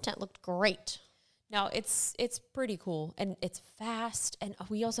upscale content. Looked great. No, it's pretty cool, and it's fast. And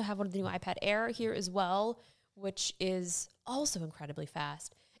we also have one of the new iPad Air here as well, which is also incredibly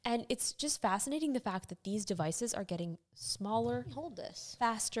fast. And it's just fascinating, the fact that these devices are getting smaller, hold this,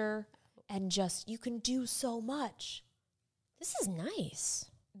 faster, and just, you can do so much. This is nice.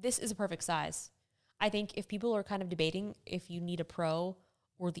 This is a perfect size. I think if people are kind of debating if you need a Pro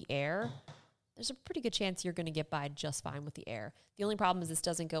or the Air, there's a pretty good chance you're going to get by just fine with the Air. The only problem is this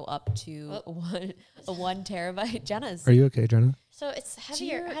doesn't go up to a 1 terabyte. Jenna's. Are you okay, Jenna? So it's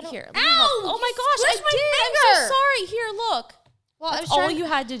heavier. Here, let me help. Oh my gosh, I did. I'm so sorry. Here, look. Well, that's all you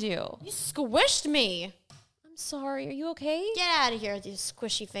had to do. You squished me. I'm sorry. Are you okay? Get out of here with these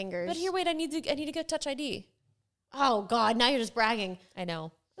squishy fingers. But here, wait. I need to get Touch ID. Oh God, now you're just bragging. I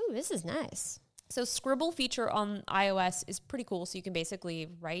know. Ooh, this is nice. So Scribble feature on iOS is pretty cool. So you can basically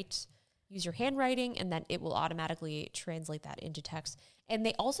use your handwriting, and then it will automatically translate that into text. And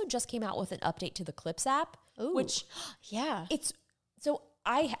they also just came out with an update to the Clips app, which, yeah,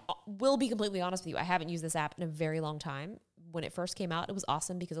 I will be completely honest with you. I haven't used this app in a very long time. When it first came out, it was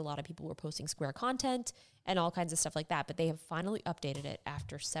awesome because a lot of people were posting Square content and all kinds of stuff like that. But they have finally updated it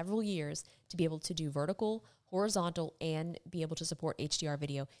after several years to be able to do vertical, horizontal, and be able to support HDR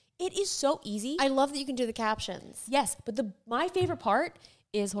video. It is so easy. I love that you can do the captions. Yes, but my favorite part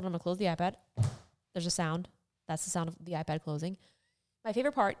is, hold on, I'm gonna close the iPad. There's a sound. That's the sound of the iPad closing. My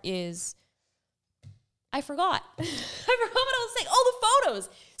favorite part is, I forgot. I forgot what I was saying. Oh, the photos.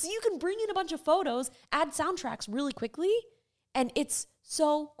 So you can bring in a bunch of photos, add soundtracks really quickly, and it's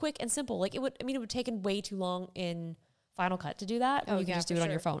so quick and simple. Like it would have taken way too long in Final Cut to do that. You can just do it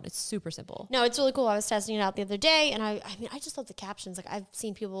on your phone. It's super simple. No, it's really cool. I was testing it out the other day, and I just love the captions. Like I've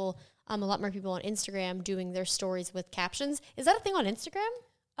seen people, a lot more people on Instagram doing their stories with captions. Is that a thing on Instagram?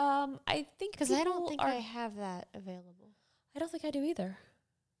 I think because I don't think I have that available. I don't think I do either.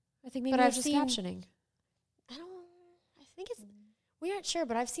 I think maybe I've just seen captioning. I think it's. We aren't sure,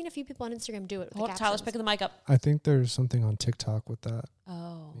 but I've seen a few people on Instagram do it with the captions. Tyler's picking the mic up. I think there's something on TikTok with that.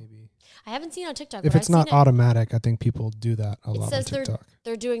 Oh, maybe. I haven't seen it on TikTok. If it's not automatic, I think people do that a lot on TikTok.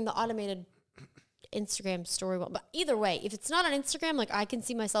 They're doing the automated Instagram story. But either way, if it's not on Instagram, like I can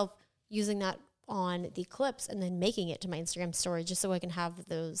see myself using that on the clips and then making it to my Instagram story just so I can have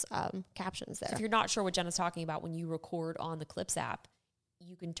those captions there. So if you're not sure what Jenna's talking about, when you record on the Clips app,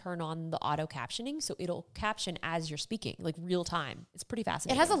 you can turn on the auto captioning, so it'll caption as you're speaking, like real time. It's pretty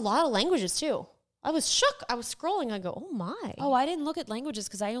fascinating. It has a lot of languages too. I was shook. I was scrolling. I go, oh my. Oh, I didn't look at languages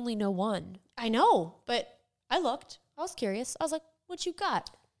because I only know one. I know, but I looked. I was curious. I was like, what you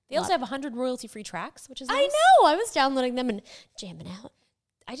got? They also have 100 royalty-free tracks, which is nice. I know. I was downloading them and jamming out.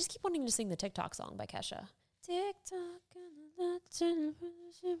 I just keep wanting to sing the TikTok song by Kesha. TikTok.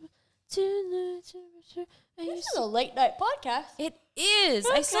 This is a late night podcast. It is.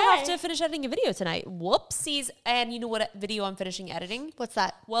 Okay. I still have to finish editing a video tonight. Whoopsies. And you know what video I'm finishing editing? What's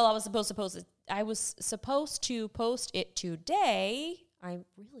that? Well, I was supposed to post it today. My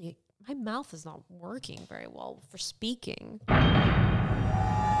mouth is not working very well for speaking.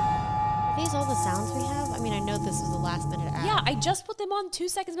 Are these all the sounds we have? I mean, I know this was the last minute ad. Yeah, I just put them on 2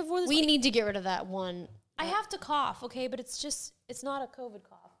 seconds before this. We need to get rid of that one. I have to cough, okay? But it's not a COVID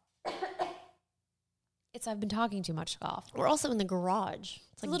cough. I've been talking too much cough. We're also in the garage.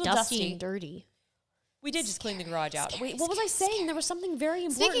 It's like a little dusty and dirty. We did just clean the garage out. Wait, what was I saying? There was something very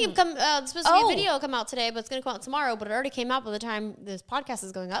important. Speaking of, it's supposed to be a video come out today, but it's going to come out tomorrow, but it already came out by the time this podcast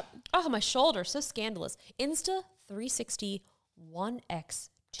is going up. Oh, my shoulder. So scandalous. Insta360 One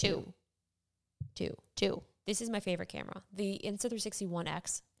X2. Two. This is my favorite camera. The Insta360 One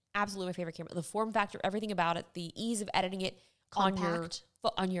X. Absolutely my favorite camera. The form factor, everything about it, the ease of editing it on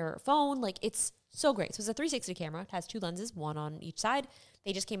your phone. Like, it's so great. So it's a 360 camera. It has 2 lenses, one on each side.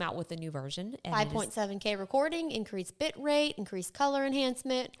 They just came out with a new version. 5.7K recording, increased bit rate, increased color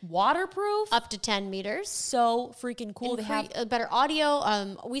enhancement. Waterproof. Up to 10 meters. So freaking cool. They have better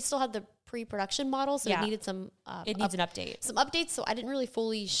audio. We still have the pre-production model, so it needed some... it needs an update. Some updates, so I didn't really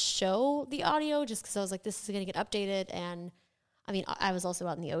fully show the audio just because I was like, this is going to get updated. And I mean, I was also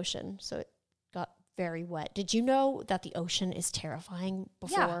out in the ocean, so it got very wet. Did you know that the ocean is terrifying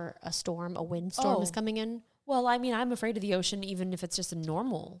before a windstorm is coming in? Well, I mean, I'm afraid of the ocean, even if it's just a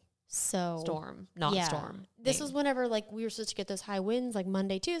normal storm, storm. This was whenever we were supposed to get those high winds, like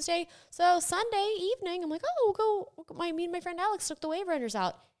Monday, Tuesday. So Sunday evening, I'm like, oh, we'll go. Me and my friend Alex took the wave riders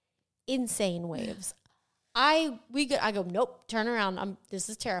out. Insane waves. I go, nope, turn around. This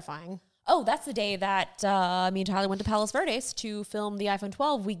is terrifying. Oh, that's the day that me and Tyler went to Palos Verdes to film the iPhone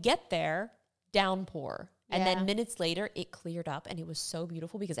 12. We get there, downpour. And then minutes later, it cleared up, and it was so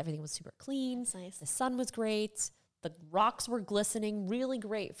beautiful because everything was super clean. That's nice. The sun was great. The rocks were glistening. Really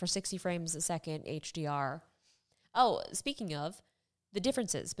great for 60 frames a second HDR. Oh, speaking of, the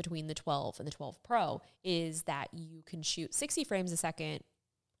differences between the 12 and the 12 Pro is that you can shoot 60 frames a second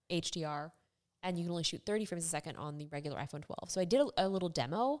HDR, and you can only shoot 30 frames a second on the regular iPhone 12. So I did a little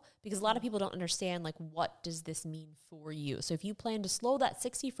demo because a lot of people don't understand, what does this mean for you? So if you plan to slow that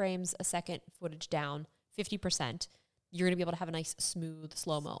 60 frames a second footage down 50%, you're going to be able to have a nice, smooth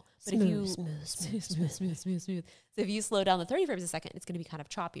slow-mo. But smooth. So if you slow down the 30 frames a second, it's going to be kind of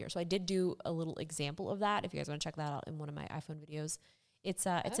choppier. So I did do a little example of that. If you guys want to check that out in one of my iPhone videos, it's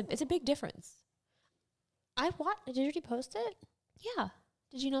a big difference. Did you already post it? Yeah.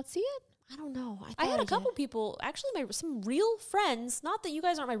 Did you not see it? I don't know. I had a couple people, actually some real friends, not that you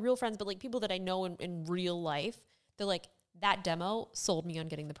guys aren't my real friends, but people that I know in real life, they're like, that demo sold me on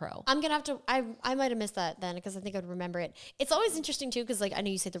getting the Pro. I'm going to have to, I might have missed that then because I think I'd remember it. It's always interesting too because I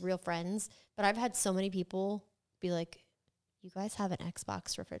know you say the real friends, but I've had so many people be like, you guys have an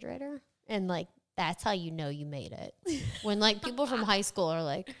Xbox refrigerator? And that's how you know you made it. When people from high school are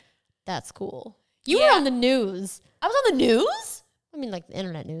like, that's cool. You were on the news. I was on the news? I mean, the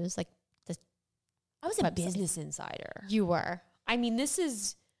internet news. I was a Business Insider. You were. I mean, that's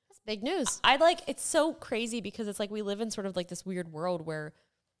big news. It's so crazy because it's we live in sort of this weird world where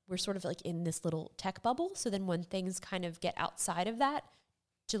we're sort of in this little tech bubble. So then when things kind of get outside of that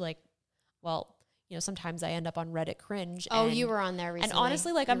to sometimes I end up on Reddit cringe. Oh, you were on there recently. And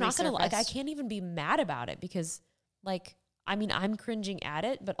honestly, I'm not going to I can't even be mad about it because I mean, I'm cringing at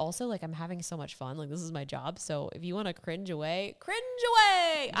it, but also like I'm having so much fun. Like this is my job. So if you want to cringe away, cringe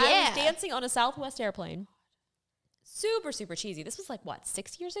away. Yeah. I was dancing on a Southwest airplane. Super, super cheesy. This was like what,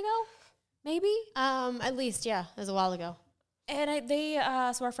 6 years ago? Maybe? At least, yeah. It was a while ago.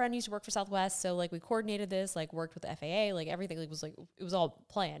 And so our friend used to work for Southwest. So like we coordinated this, like worked with the FAA, like everything it was all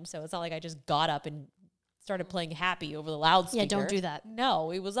planned. So it's not like I just got up and started playing Happy over the loudspeaker. Yeah, don't do that.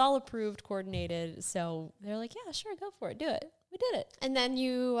 No, it was all approved, coordinated. So they're like, yeah, sure, go for it. Do it. We did it. And then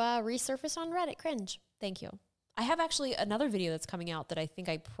you resurfaced on Reddit. Cringe. Thank you. I have actually another video that's coming out that I think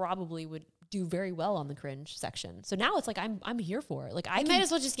I probably would do very well on the cringe section. So now it's like I'm here for it. Like I might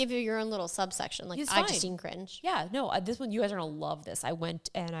as well just give you your own little subsection. Like I just seen cringe. Yeah, no, this one you guys are gonna love this. I went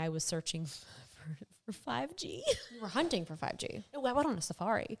and I was searching for 5G. You were hunting for 5G. No, I went on a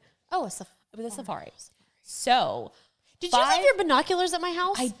safari. Oh, with a safari. So did you leave your binoculars at my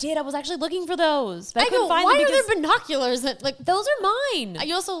house? I did. I was actually looking for those. But I couldn't find them. Why are there binoculars? Like those are mine.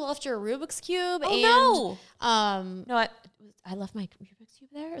 You also left your Rubik's Cube. Oh no. I left my Rubik's Cube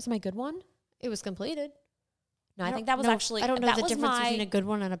there. Is it my good one? It was completed. No, I think that was actually. I don't know the difference between a good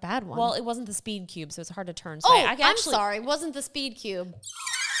one and a bad one. Well, it wasn't the speed cube, so it's hard to turn. So I'm sorry. It wasn't the speed cube.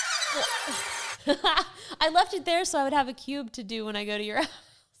 I left it there so I would have a cube to do when I go to your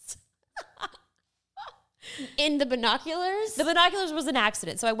house. In the binoculars? The binoculars was an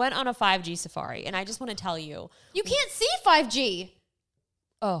accident. So I went on a 5G safari, and I just want to tell you. You can't see 5G.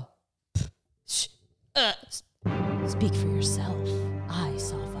 Oh. Speak for yourself. I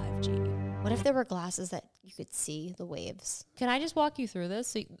saw 5G. What if there were glasses that you could see the waves? Can I just walk you through this?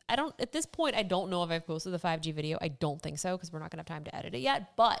 So at this point, I don't know if I've posted the 5G video. I don't think so because we're not going to have time to edit it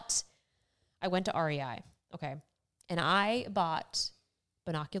yet. But I went to REI, okay? And I bought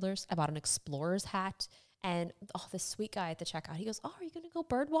binoculars. I bought an explorer's hat. And this sweet guy at the checkout, he goes, "Oh, are you going to go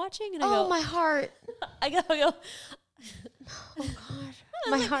bird watching?" And I go, my heart. I go, oh God,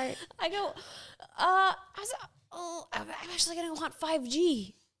 my heart. I go, I'm actually going to want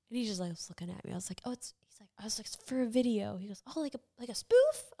 5G. And he just like was looking at me. I was like, it's for a video. He goes, oh, like a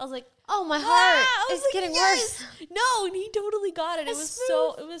spoof? I was like, oh, my heart. It's like, getting worse. No, and he totally got it. It was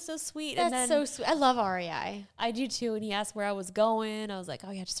so sweet. That's so sweet. I love REI. I do too. And he asked where I was going. I was like,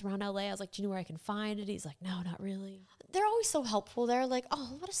 oh yeah, just around LA. I was like, do you know where I can find it? He's like, no, not really. They're always so helpful. They're like,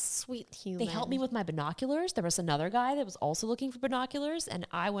 oh, what a sweet human. They helped me with my binoculars. There was another guy that was also looking for binoculars. And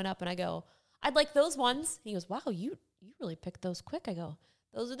I went up and I go, I'd like those ones. And he goes, wow, you really picked those quick. I go,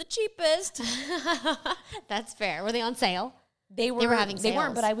 those are the cheapest. That's fair. Were they on sale? They were having sales. They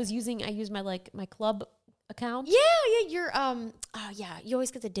weren't, but I used my club account. Yeah, you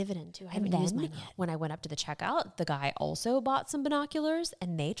always get the dividend too. I haven't used mine yet. When I went up to the checkout, the guy also bought some binoculars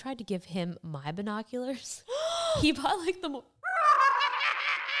and they tried to give him my binoculars. He bought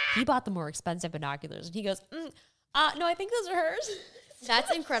the more expensive binoculars and he goes, no, I think those are hers. That's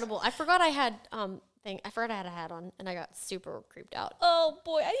incredible. I forgot I had I forgot I had a hat on, and I got super creeped out. Oh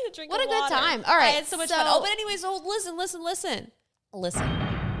boy, I need to drink. What a water. good time! All right, I had so much fun. Oh, but anyways, listen.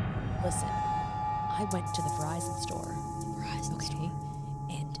 I went to the Verizon store.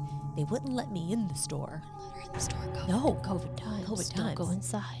 And they wouldn't let me in the store. COVID times. Don't go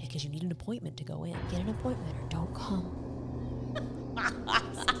inside because you need an appointment to go in. Get an appointment or don't come.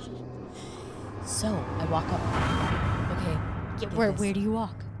 So I walk up. Okay, where do you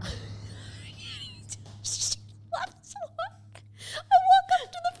walk?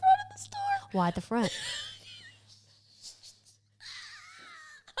 Why at the front?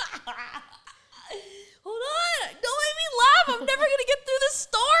 Hold on. Don't make me laugh. I'm never going to get through this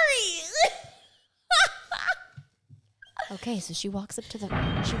story. Okay, so she walks up to the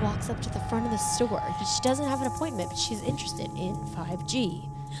front of the store. She doesn't have an appointment, but she's interested in 5G.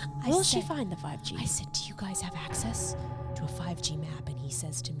 Will she find the 5G? I said, do you guys have access to a 5G map? And he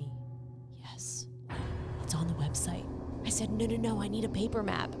says to me, yes, it's on the website. I said, no, I need a paper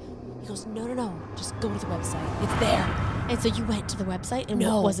map. He goes, no, just go to the website. It's there. And so you went to the website and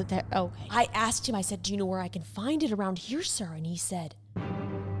what was it there? Oh, okay. I asked him, I said, do you know where I can find it around here, sir? And he said,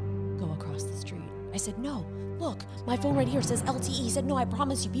 go across the street. I said, no, look, my phone right here says LTE. He said, no, I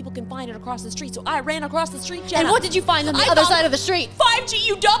promise you people can find it across the street. So I ran across the street, Jenna. And what did you find on the other side of the street?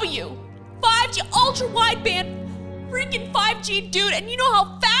 5G UW. 5G ultra wideband. Freaking 5G, dude. And you know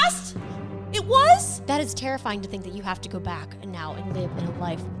how fast it was? That is terrifying to think that you have to go back and live in a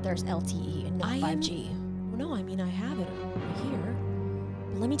life where there's LTE and not 5G. No, I mean, I have it here.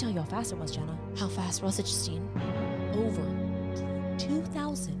 But let me tell you how fast it was, Jenna. How fast was it, Justine? Over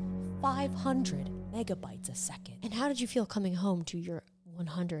 2,500 megabytes a second. And how did you feel coming home to your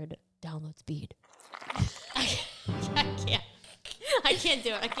 100 download speed? I can't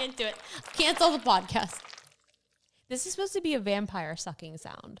do it. Cancel the podcast. This is supposed to be a vampire sucking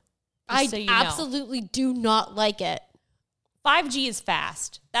sound. I so you know. absolutely do not like it. 5G is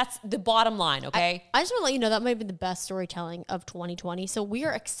fast. That's the bottom line, okay? I just want to let you know that might have been the best storytelling of 2020. So we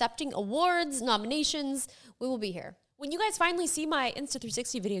are accepting awards, nominations. We will be here. When you guys finally see my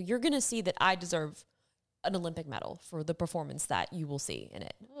Insta360 video, you're going to see that I deserve an Olympic medal for the performance that you will see in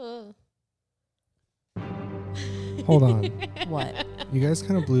it. Hold on. What? You guys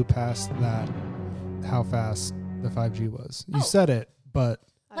kind of blew past that, how fast the 5G was. You said it, but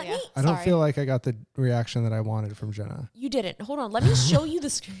I don't feel like I got the reaction that I wanted from Jenna. You didn't. Hold on. Let me show you the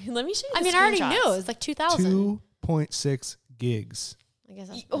screen. Let me show you I the mean, I already screenshots. knew. It was like 2,000. 2.6 gigs. I guess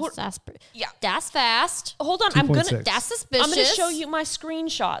Yeah. that's fast. Hold on. I'm going to 2.6. That's suspicious. I'm going to show you my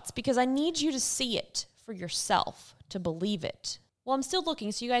screenshots because I need you to see it for yourself to believe it. Well, I'm still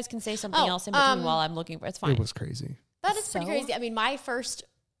looking, so you guys can say something else in between while I'm looking for it. It's fine. It was crazy. That is pretty So? crazy. I mean, my first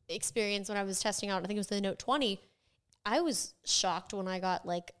experience when I was testing out, I think it was the Note 20, I was shocked when I got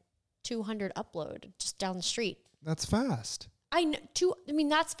like 200 upload just down the street. That's fast. I mean,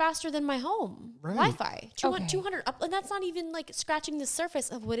 that's faster than my home Right. Wi-Fi. 200, Okay. 200 up, and that's not even like scratching the surface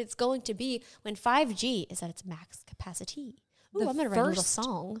of what it's going to be when 5G is at its max capacity. Ooh, The I'm going to write a little first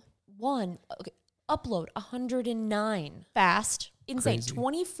song. Okay, upload 109. Fast. Insane. Crazy.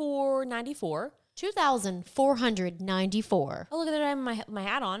 2494. 2,494. Oh, look at that! I have my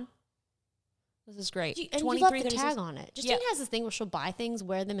hat on. This is great. And you left the tag on it. Justine has this thing where she'll buy things,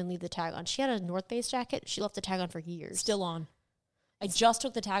 wear them, and leave the tag on. She had a North Face jacket. She left the tag on for years. Still on. I just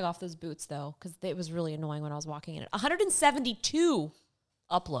took the tag off those boots though, because it was really annoying when I was walking in it. 172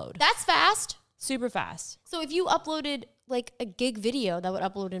 upload. That's fast. Super fast. So if you uploaded like a gig video, that would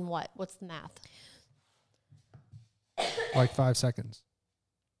upload in what? What's the math? Like 5 seconds.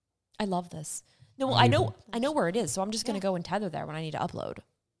 I love this. No, well, I know where it is, so I'm just gonna go and tether there when I need to upload.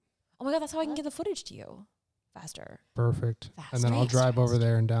 Oh my god, that's how I can get the footage to you faster. Perfect. Fast. And then I'll drive over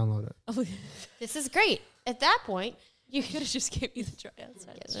there and download it. This is great. At that point, You could have just gave me the drive.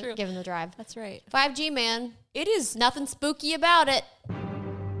 That's true. give him the drive. That's right. 5G, man. It is. Nothing spooky about it.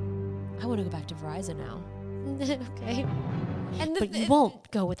 I want to go back to Verizon now. Okay. And But you won't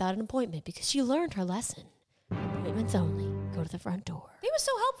go without an appointment because you learned her lesson. Appointments only. Go to the front door. It was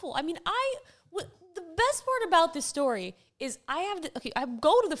so helpful. I mean, the best part about this story is I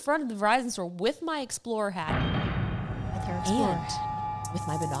go to the front of the Verizon store with my Explorer hat With her explorer. and with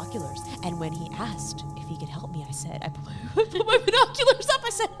my binoculars. And when he asked if he could help me, I said, I put my binoculars up. I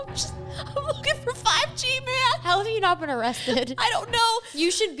said, I'm looking for 5G, man. How have you not been arrested? I don't know.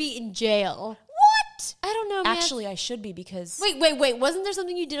 You should be in jail. What? I don't know, man. Actually, I should be because Wait. Wasn't there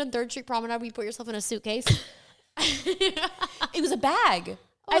something you did on 3rd Street Promenade where you put yourself in a suitcase? it was a bag.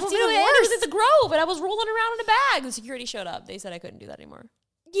 I've seen it It worse. was at the Grove, and I was rolling around in a bag. The security showed up. They said I couldn't do that anymore.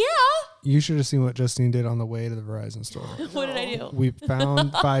 Yeah. You should have seen what Justine did on the way to the Verizon store. What did I do? We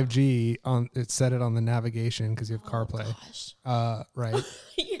found 5G on it, set it on the navigation because you have CarPlay. Right.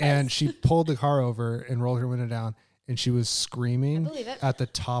 Yes. And she pulled the car over and rolled her window down, and she was screaming believe it. at the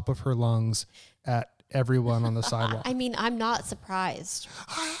top of her lungs at everyone on the sidewalk. I mean, I'm not surprised.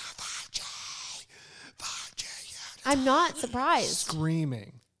 5G, I'm not surprised.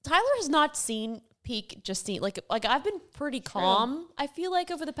 screaming. Tyler has not seen peak Justine. Like I've been pretty calm, I feel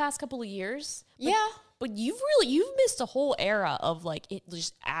like, over the past couple of years. Yeah. But you've missed a whole era of like it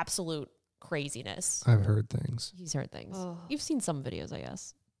just absolute craziness. I've heard things. He's heard things. Oh. You've seen some videos, I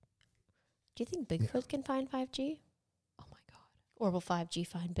guess. Do you think Bigfoot can find 5G? Oh my god. Or will 5G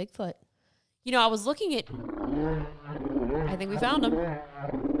find Bigfoot? You know, I was looking at I think we found him. I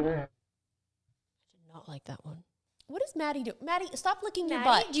did not like that one. What is Maddie doing? Maddie, stop licking your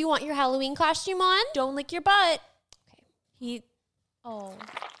Maddie, butt. do you want your Halloween costume on? Don't lick your butt. Okay. He Oh.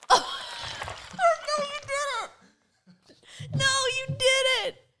 No, you did it. No, you did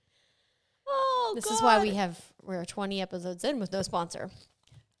it. Oh, This God. is why we're 20 episodes in with no sponsor.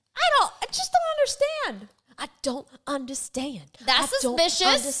 I just don't understand. I don't understand. That's I suspicious.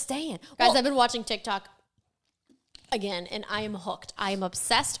 Don't understand. Guys, Well, I've been watching TikTok again, and I am hooked. I am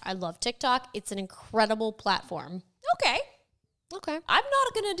obsessed. I love TikTok. It's an incredible platform. okay. Okay. I'm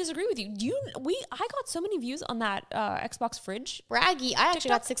not going to disagree with you. I got so many views on that Xbox fridge. Braggy. I actually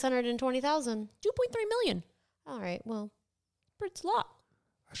got TikTok? 620,000. 2.3 million. All right. Well, It's a lot.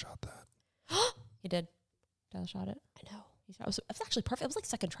 I shot that. He did. Tyler shot it. I know. It was actually perfect. It was like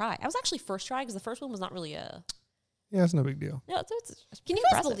second try. I was actually first try because the first one was not really a. Yeah, it's no big deal. No, it's Can you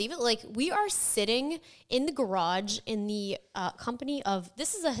guys believe it? Like, we are sitting in the garage in the company of,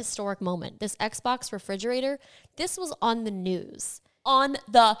 this is a historic moment. This Xbox refrigerator, this was on the news. on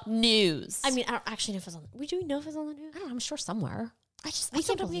the news? I mean, I don't actually know if it's on, do we know if it's on the news? I don't know. I'm sure somewhere. I We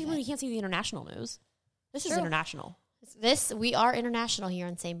can't believe can't it. see the international news. This is True. international. We are international here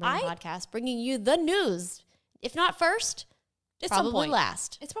on Same Brain Podcast, bringing you the news. If not first, At probably some point.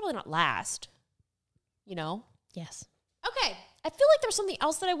 last. It's probably not last. You know? Yes. Okay. I feel like there's something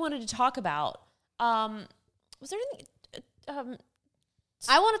else that I wanted to talk about. Was there anything?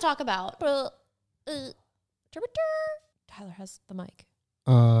 I want to talk about. Tyler has the mic.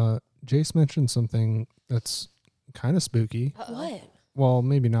 Jace mentioned something that's kind of spooky. What? Well,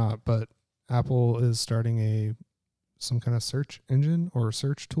 maybe not, but Apple is starting some kind of search engine or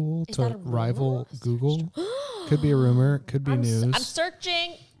search tool Is that to a rumor? rival Google. Could be a rumor. Could be news. I'm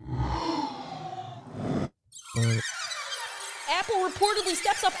searching. But Apple reportedly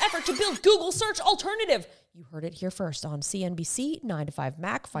steps up effort to build Google search alternative. You heard it here first on CNBC, 9 to 5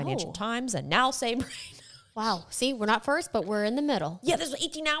 Mac, Financial Times, and now Same Brain. Wow. See, we're not first, but we're in the middle. Yeah, this was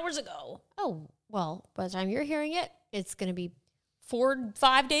 18 hours ago. Oh, well, by the time you're hearing it, it's going to be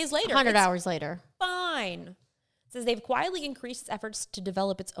 4-5 days later. 100 It's hours later. fine. It says they've quietly increased its efforts to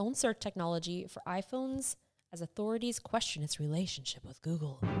develop its own search technology for iPhones as authorities question its relationship with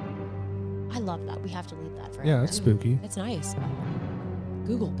Google. I love that. We have to leave that forever. yeah, it's spooky. It's nice.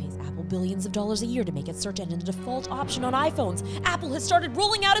 Google pays Apple billions of dollars a year to make its search engine the default option on iPhones. Apple has started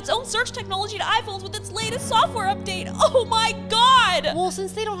rolling out its own search technology to iPhones with its latest software update. Oh my God! Well,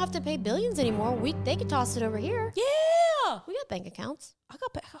 since they don't have to pay billions anymore, they could toss it over here. Yeah! We got bank accounts. I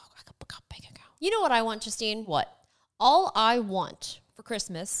got bank account. You know what I want, Justine? What? All I want For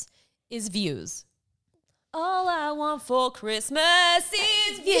Christmas is views. All I want for Christmas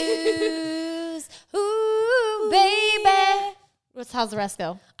is views. Ooh, baby. How's the rest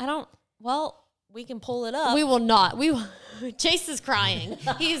go? We can pull it up. We will not. Chase is crying.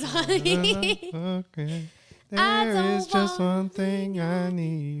 He's Okay. There is just one thing I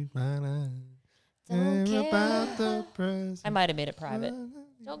need, but I Don't care care. about the present. I might have made it private.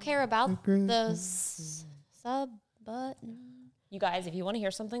 Don't care about the sub button. You guys, if you want to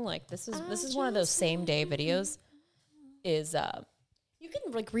hear something like this is one of those same day videos. Is You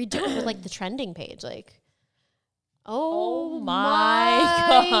can like redo it with like the trending page, like. Oh Oh my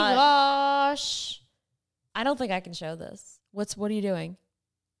my God. gosh. I don't think I can show this. What are you doing?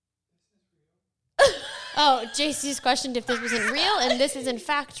 Oh, JC's questioned if this wasn't real, and this is in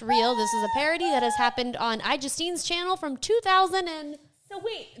fact real. This is a parody that has happened on iJustine's channel from 2009. So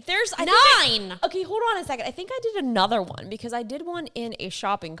wait, there's okay, hold on a second. I think I did another one because I did one in a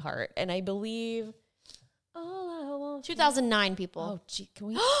shopping cart, and I believe 2009, people. Oh, gee, can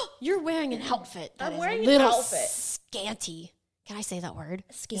we? You're wearing an outfit. That I'm is wearing a an little outfit. scanty. Can I say that word?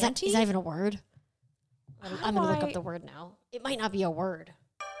 Scanty? Is that even a word? I'm going to look I- up the word now. It might not be a word.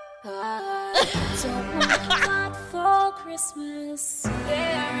 For Christmas,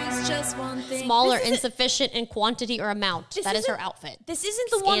 there is just one thing. Smaller, insufficient in quantity or amount. That is her outfit. This isn't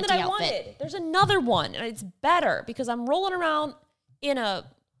the one that I Scanty outfit. wanted. There's another one, and it's better because I'm rolling around in a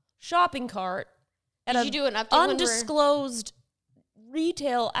shopping cart at Did an you do an update when we're- undisclosed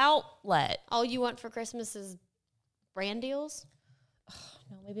retail outlet. All you want for Christmas is brand deals?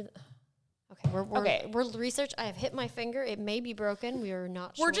 No, maybe. Okay, we're Okay. research. I have hit my finger. It may be broken. We are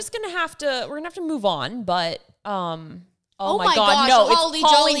not sure. We're just gonna have to move on, but Oh my my God, gosh, no, Holly it's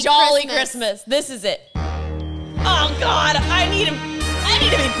Holly Jolly Jolly Christmas. This is it. Oh God, I need to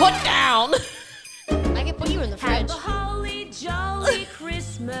be put down. I can put you in the fridge. Holly Jolly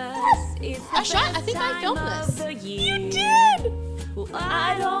Christmas. It's I think I filmed this. You did. Well,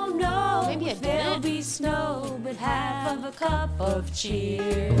 I don't know. Maybe I if there'll didn't. be snow, but half of a cup of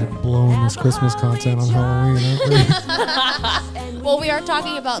cheer. Blowing this Christmas content on Halloween, aren't we? Well, we are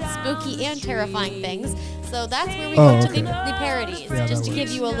talking about spooky and terrifying things, so that's where we Oh, go to okay. the parodies, Yeah, just that to give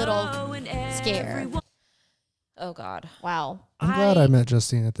works. you a little scare. Oh God. Wow. I'm glad I met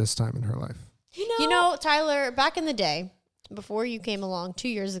Justine at this time in her life. You know, Tyler, back in the day, before you came along 2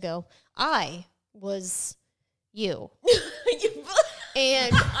 years ago, I was you.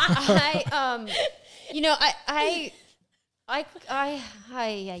 And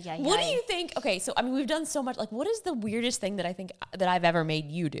What do you think? Okay, so I mean, we've done so much. Like, what is the weirdest thing that I think that I've ever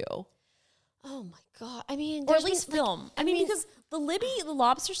made you do, Oh my God. I mean, or at there's least been, like, film? I mean, because the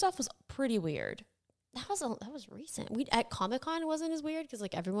lobster stuff was pretty weird. that was recent. We at Comic-Con wasn't as weird because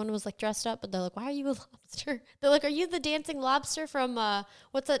like everyone was like dressed up, but they're like, "Why are you a lobster?" They're like, "Are you the dancing lobster from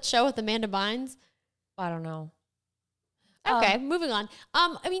what's that show with Amanda Bynes?" I don't know. Okay, moving on.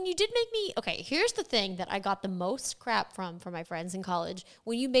 I mean, you did make me. Okay, here's the thing that I got the most crap from my friends in college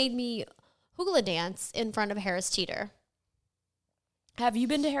when you made me hula dance in front of Harris Teeter. Have you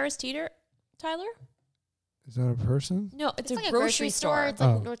been to Harris Teeter, Tyler? Is that a person? No, it's Like a grocery store. It's like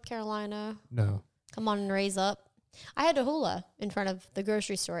Oh. North Carolina. No. Come on and raise up. I had a hula in front of the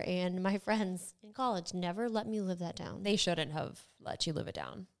grocery store, and my friends in college never let me live that down. They shouldn't have let you live it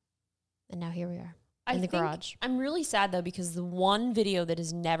down. And now here we are in the garage. I'm really sad, though, because the one video that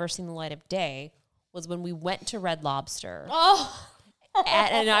has never seen the light of day was when we went to Red Lobster. Oh!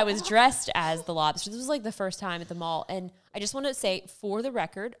 and I was dressed as the lobster. This was like the first time at the mall. And I just want to say, for the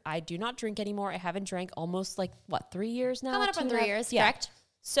record, I do not drink anymore. I haven't drank almost 3 years now? Coming up on 3 years, correct?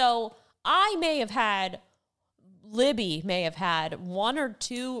 So Libby may have had 1 or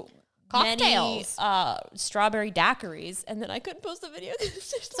 2 cocktails, many, strawberry daiquiris, and then I couldn't post the video.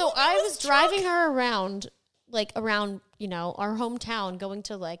 So I was driving her around, our hometown, going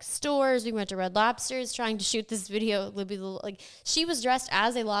to stores. We went to Red Lobster's, trying to shoot this video. Libby, she was dressed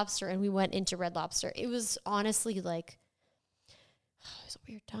as a lobster, and we went into Red Lobster. It was honestly it was a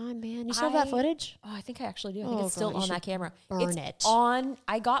weird time, man. You still have that footage? Oh, I think I actually do. I think it's still on that camera. Burn it.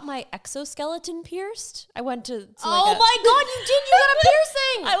 I got my exoskeleton pierced. I went to oh my God, you did! You got a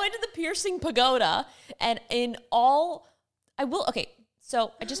piercing! I went to the piercing pagoda, and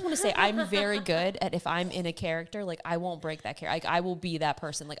so I just want to say I'm very good at, if I'm in a character, I won't break that character. I will be that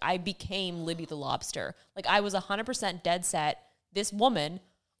person. I became Libby the Lobster. I was 100% dead set. This woman,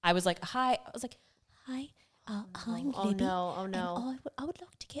 I was hi. I was hi. I'm Libby. Oh no! I would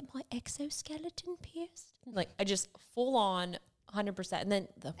like to get my exoskeleton pierced. I just full on 100%. And then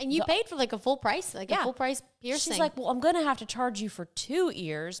you paid for a full price, a full price piercing. She's like, well, I'm gonna have to charge you for 2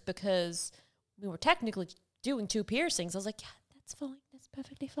 ears because we were technically doing 2 piercings. I was like, yeah, that's fine. That's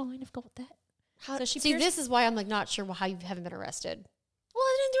perfectly fine. I've got that. So this is why I'm not sure how you haven't been arrested. Well,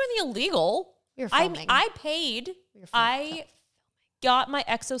 I didn't do anything illegal. You're filming. I paid. I got my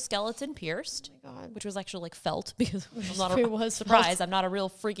exoskeleton pierced, oh my God, which was actually felt because I'm not a surprise. I'm not a real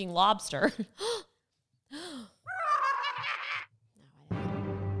freaking lobster.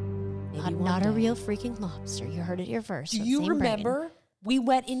 Not a real freaking lobster. You heard it here first. Do you remember we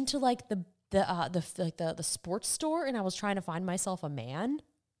went into the sports store and I was trying to find myself a man?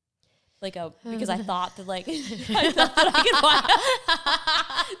 Because I thought that I thought that I could find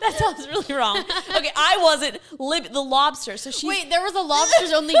that sounds really wrong. Okay, I wasn't the lobster. So wait, there was a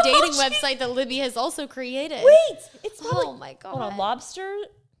lobsters only dating website that Libby has also created. Wait, it's not my God. Hold on,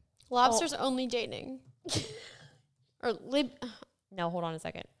 lobsters only dating. Or No, hold on a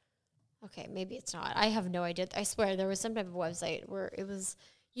second. Okay, maybe it's not. I have no idea. I swear there was some type of website where it was.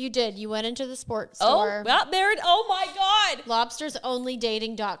 You went into the sports store. Oh, well, there it. Oh my God.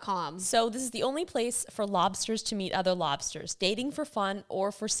 Lobstersonlydating.com. So this is the only place for lobsters to meet other lobsters, dating for fun or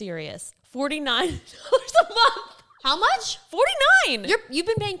for serious. $49 a month. How much? $49. You've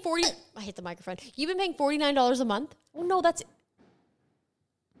been paying $40. I hit the microphone. You've been paying $49 a month. Oh no, that's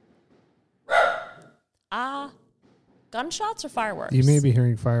gunshots or fireworks? You may be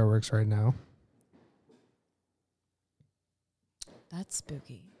hearing fireworks right now. That's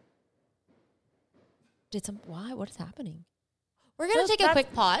spooky. Why? What is happening? We're going to take a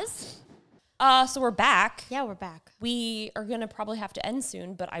quick pause. So we're back. Yeah, we're back. We are going to probably have to end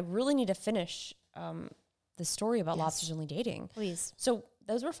soon, but I really need to finish the story about lobsters only dating. Please. So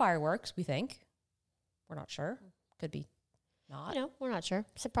those were fireworks, we think. We're not sure. Could be not. No, we're not sure.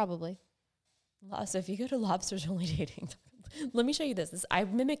 So probably. So if you go to lobsters only dating, let me show you this. I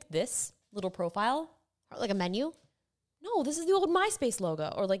mimicked this little profile. Like a menu? No, this is the old MySpace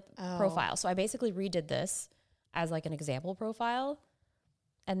logo or profile. So I basically redid this as an example profile.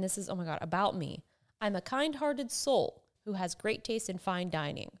 And this is, oh my God, about me. I'm a kind-hearted soul who has great taste in fine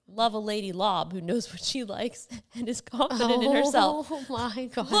dining. Love a lady lob who knows what she likes and is confident in herself. Oh my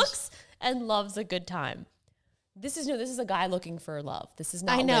gosh. Looks and loves a good time. This is a guy looking for love. This is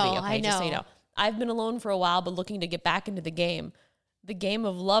not Libby, okay? Just so you know. I've been alone for a while, but looking to get back into the game. The game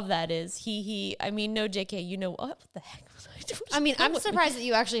of love, that is. I mean, no, JK, you know, what the heck was I doing? I mean, I'm surprised that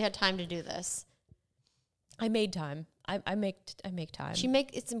you actually had time to do this. I made time. I make time.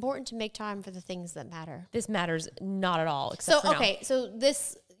 It's important to make time for the things that matter. This matters not at all, except for now. So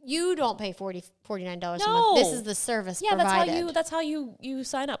this, you don't pay $49 a month. This is the service provided. That's how you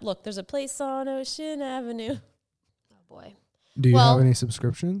sign up. Look, there's a place on Ocean Avenue. Oh, boy. Do you have any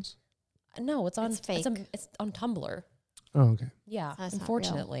subscriptions? No, it's on fake. It's on Tumblr. Oh, okay. Yeah,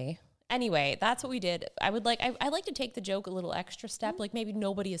 unfortunately. Anyway, that's what we did. I like to take the joke a little extra step. Maybe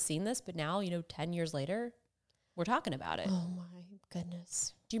nobody has seen this, but now, 10 years later, we're talking about it. Oh my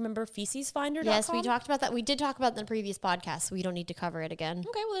goodness. Do you remember FecesFinder.com? Yes, we talked about that. We did talk about it in the previous podcast, so we don't need to cover it again.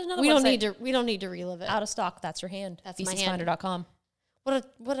 Okay, well, there's another We don't need to relive it. Out of stock, that's your hand. That's my hand. FecesFinder.com.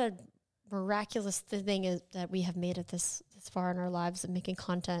 What a miraculous thing is that we have made it this far in our lives of making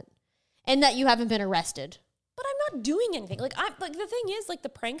content. And that you haven't been arrested. But I'm not doing anything. The thing is, the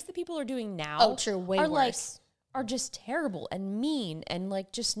pranks that people are doing now. Oh, true. Way are worse. are just terrible and mean and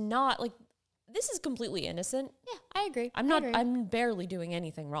like just not like, this is completely innocent. Yeah, I agree. I'm barely doing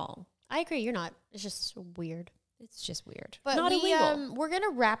anything wrong. I agree. You're not. It's just weird. It's just weird. But not illegal. We're going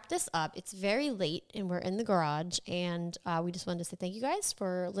to wrap this up. It's very late and we're in the garage. And we just wanted to say thank you guys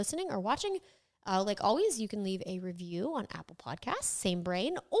for listening or watching. Like always, you can leave a review on Apple Podcasts, Same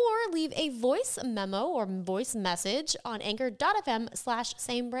Brain, or leave a voice memo or voice message on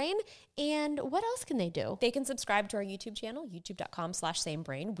anchor.fm/samebrain. And what else can they do? They can subscribe to our YouTube channel,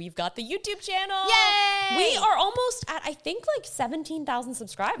 youtube.com/samebrain. We've got the YouTube channel. Yay! We are almost at, I think, like 17,000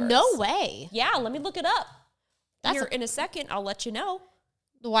 subscribers. No way. Yeah, let me look it up. That's Here in a second, I'll let you know.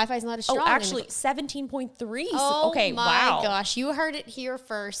 The Wi-Fi's not as strong. Oh, actually, 17.3. Oh, okay, my wow. gosh. You heard it here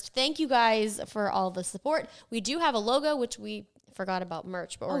first. Thank you guys for all the support. We do have a logo, which we forgot about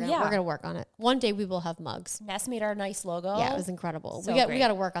merch, but we're gonna work on it. One day we will have mugs. Ness made our nice logo. Yeah, it was incredible. So we got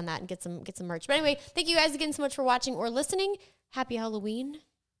to work on that and get some merch. But anyway, thank you guys again so much for watching or listening. Happy Halloween.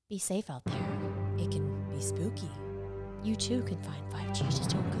 Be safe out there. It can be spooky. You too can find 5G.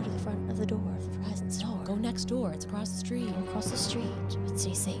 Just don't go to the front of the door of the Verizon store. Go next door. It's across the street. Go across the street. But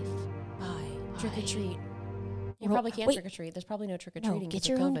stay safe. Bye. Trick or treat. You Roll- probably can't wait. trick or treat. There's probably no trick or No, treating. get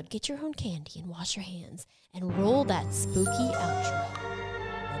your own candy and wash your hands and roll that spooky outro.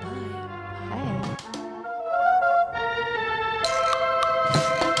 Bye bye.